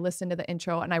out, I listened to the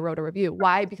intro and I wrote a review.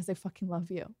 Why? Because I fucking love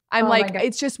you. I'm like,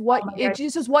 it's just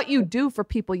what you do for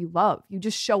people you love. You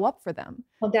just show up for them.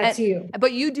 Well, that's you.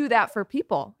 But you do that for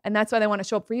people. And that's why they want to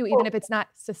show up for you, even if it's not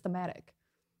systematic.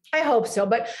 I hope so.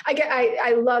 But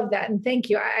I love that. And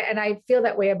thank you. And I feel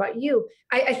that way about you.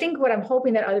 I think what I'm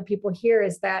hoping that other people hear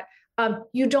is that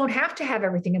you don't have to have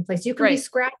everything in place. You can be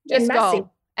scratchy and messy.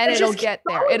 And it'll get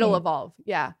there. It'll evolve.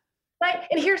 Yeah. Right.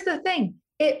 And here's the thing.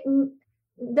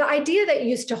 The idea that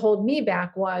used to hold me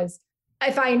back was,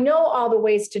 if I know all the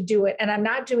ways to do it and I'm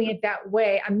not doing it that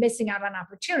way, I'm missing out on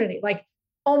opportunity. Like,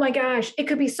 oh my gosh, it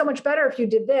could be so much better if you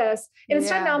did this. And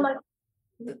instead now I'm like,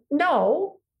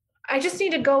 no, I just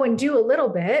need to go and do a little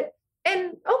bit.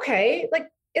 And okay, like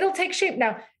it'll take shape.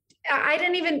 Now, I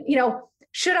didn't even,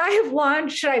 should I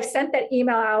have sent that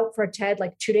email out for TED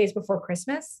like 2 days before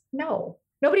Christmas? No.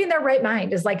 Nobody in their right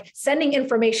mind is like sending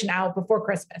information out before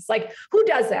Christmas. Like, who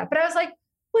does that? But I was like,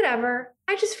 whatever.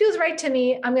 It just feels right to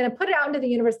me. I'm going to put it out into the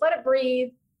universe, let it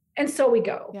breathe. And so we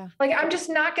go. Yeah. Like, I'm just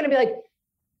not going to be like,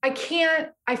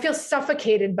 I feel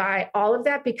suffocated by all of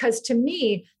that, because to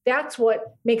me, that's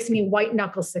what makes me white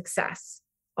knuckle success.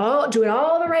 Do it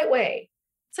all the right way.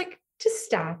 It's like, just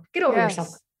stop, get over yourself.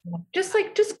 Just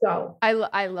go.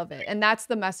 I love it. And that's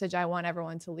the message I want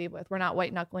everyone to leave with. We're not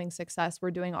white knuckling success. We're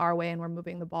doing our way and we're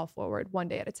moving the ball forward one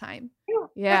day at a time.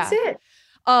 Yeah. That's it.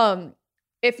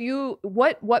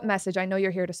 What message, I know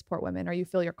you're here to support women, or you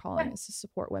feel your calling is to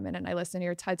support women. And I listen to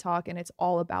your TED Talk and it's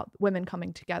all about women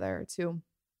coming together to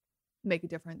make a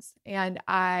difference. And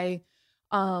I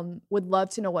would love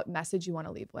to know what message you want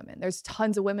to leave women. There's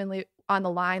tons of women on the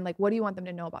line. Like, what do you want them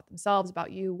to know about themselves,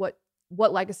 about you? What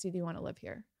legacy do you want to live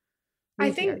here? I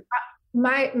think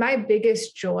my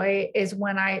biggest joy is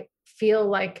when I feel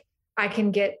like I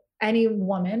can get any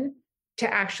woman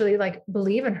to actually like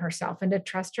believe in herself and to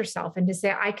trust herself and to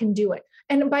say, I can do it.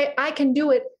 And by I can do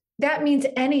it, that means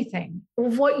anything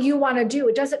of what you want to do.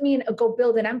 It doesn't mean go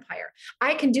build an empire.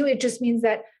 I can do it. It just means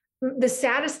that the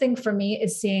saddest thing for me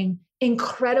is seeing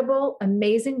incredible,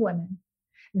 amazing women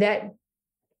that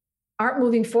aren't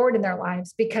moving forward in their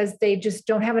lives because they just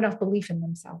don't have enough belief in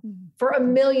themselves for a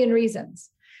million reasons.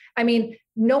 I mean,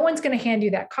 no one's going to hand you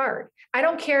that card. I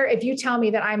don't care if you tell me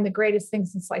that I'm the greatest thing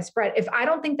since sliced bread. If I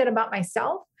don't think that about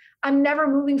myself, I'm never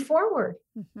moving forward.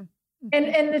 Mm-hmm. Mm-hmm.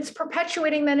 And it's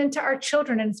perpetuating that into our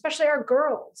children and especially our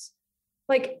girls.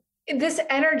 Like, this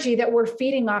energy that we're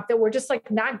feeding off, that we're just like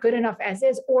not good enough as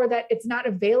is, or that it's not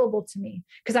available to me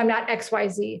because I'm not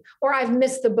XYZ, or I've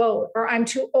missed the boat, or I'm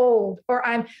too old, or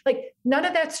I'm like, none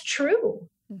of that's true.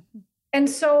 Mm-hmm. And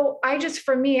so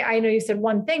for me, I know you said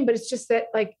one thing, but it's just that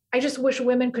like, I just wish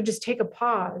women could just take a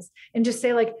pause and just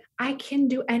say like, I can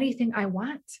do anything I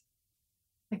want.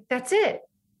 Like, that's it.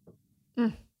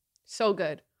 So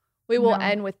good. We will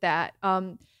end with that.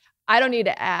 I don't need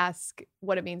to ask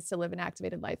what it means to live an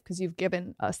activated life because you've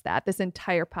given us that this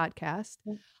entire podcast.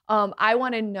 I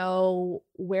want to know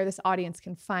where this audience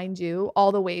can find you,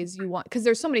 all the ways you want, because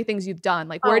there's so many things you've done.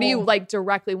 Like, where do you like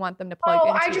directly want them to plug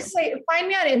into? I just say, find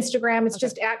me on Instagram. It's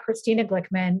just at Christina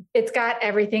Glickman. It's got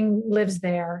everything lives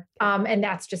there. And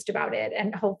that's just about it.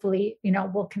 And hopefully,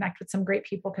 we'll connect with some great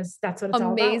people because that's what it's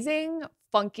all about. Amazing,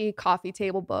 funky coffee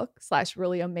table book /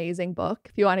 really amazing book.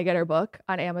 If you want to get her book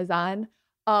on Amazon.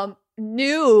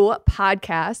 New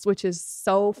podcast, which is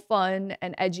so fun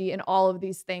and edgy and all of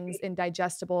these things in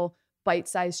digestible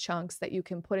bite-sized chunks that you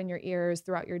can put in your ears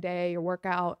throughout your day, your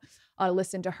workout.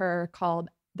 Listen to her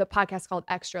the podcast called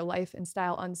Extra Life and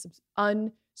Style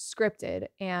Unscripted,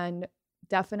 and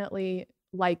definitely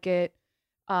like it.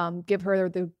 Give her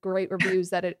the great reviews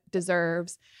that it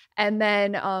deserves. And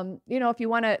then, if you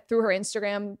want to, through her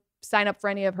Instagram, sign up for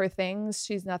any of her things.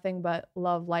 She's nothing but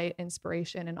love, light,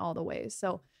 inspiration in all the ways.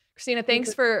 So Christina,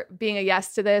 thanks for being a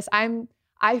yes to this.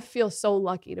 I feel so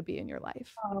lucky to be in your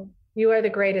life. Oh, you are the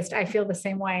greatest. I feel the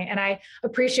same way. And I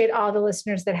appreciate all the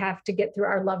listeners that have to get through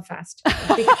our love fest.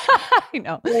 I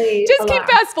know. Just keep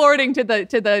fast forwarding to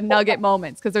the nugget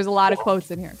moments because there's a lot of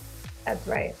quotes in here. That's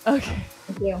right. Okay.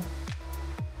 Thank you.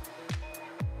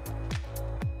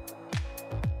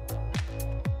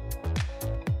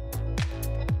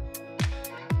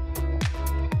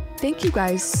 Thank you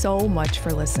guys so much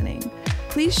for listening.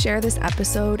 Please share this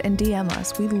episode and DM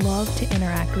us. We'd love to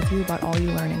interact with you about all you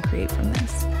learn and create from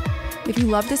this. If you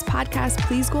love this podcast,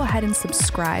 please go ahead and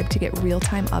subscribe to get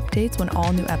real-time updates when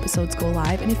all new episodes go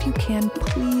live. And if you can,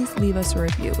 please leave us a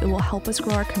review. It will help us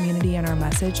grow our community and our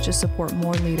message to support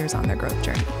more leaders on their growth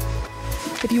journey.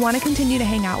 If you want to continue to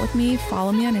hang out with me,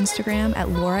 follow me on Instagram at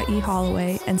Laura E.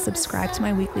 Holloway and subscribe to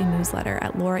my weekly newsletter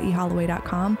at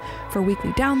lauraeholloway.com for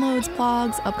weekly downloads,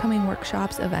 blogs, upcoming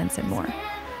workshops, events, and more.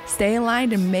 Stay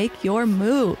aligned and make your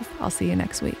move. I'll see you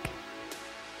next week.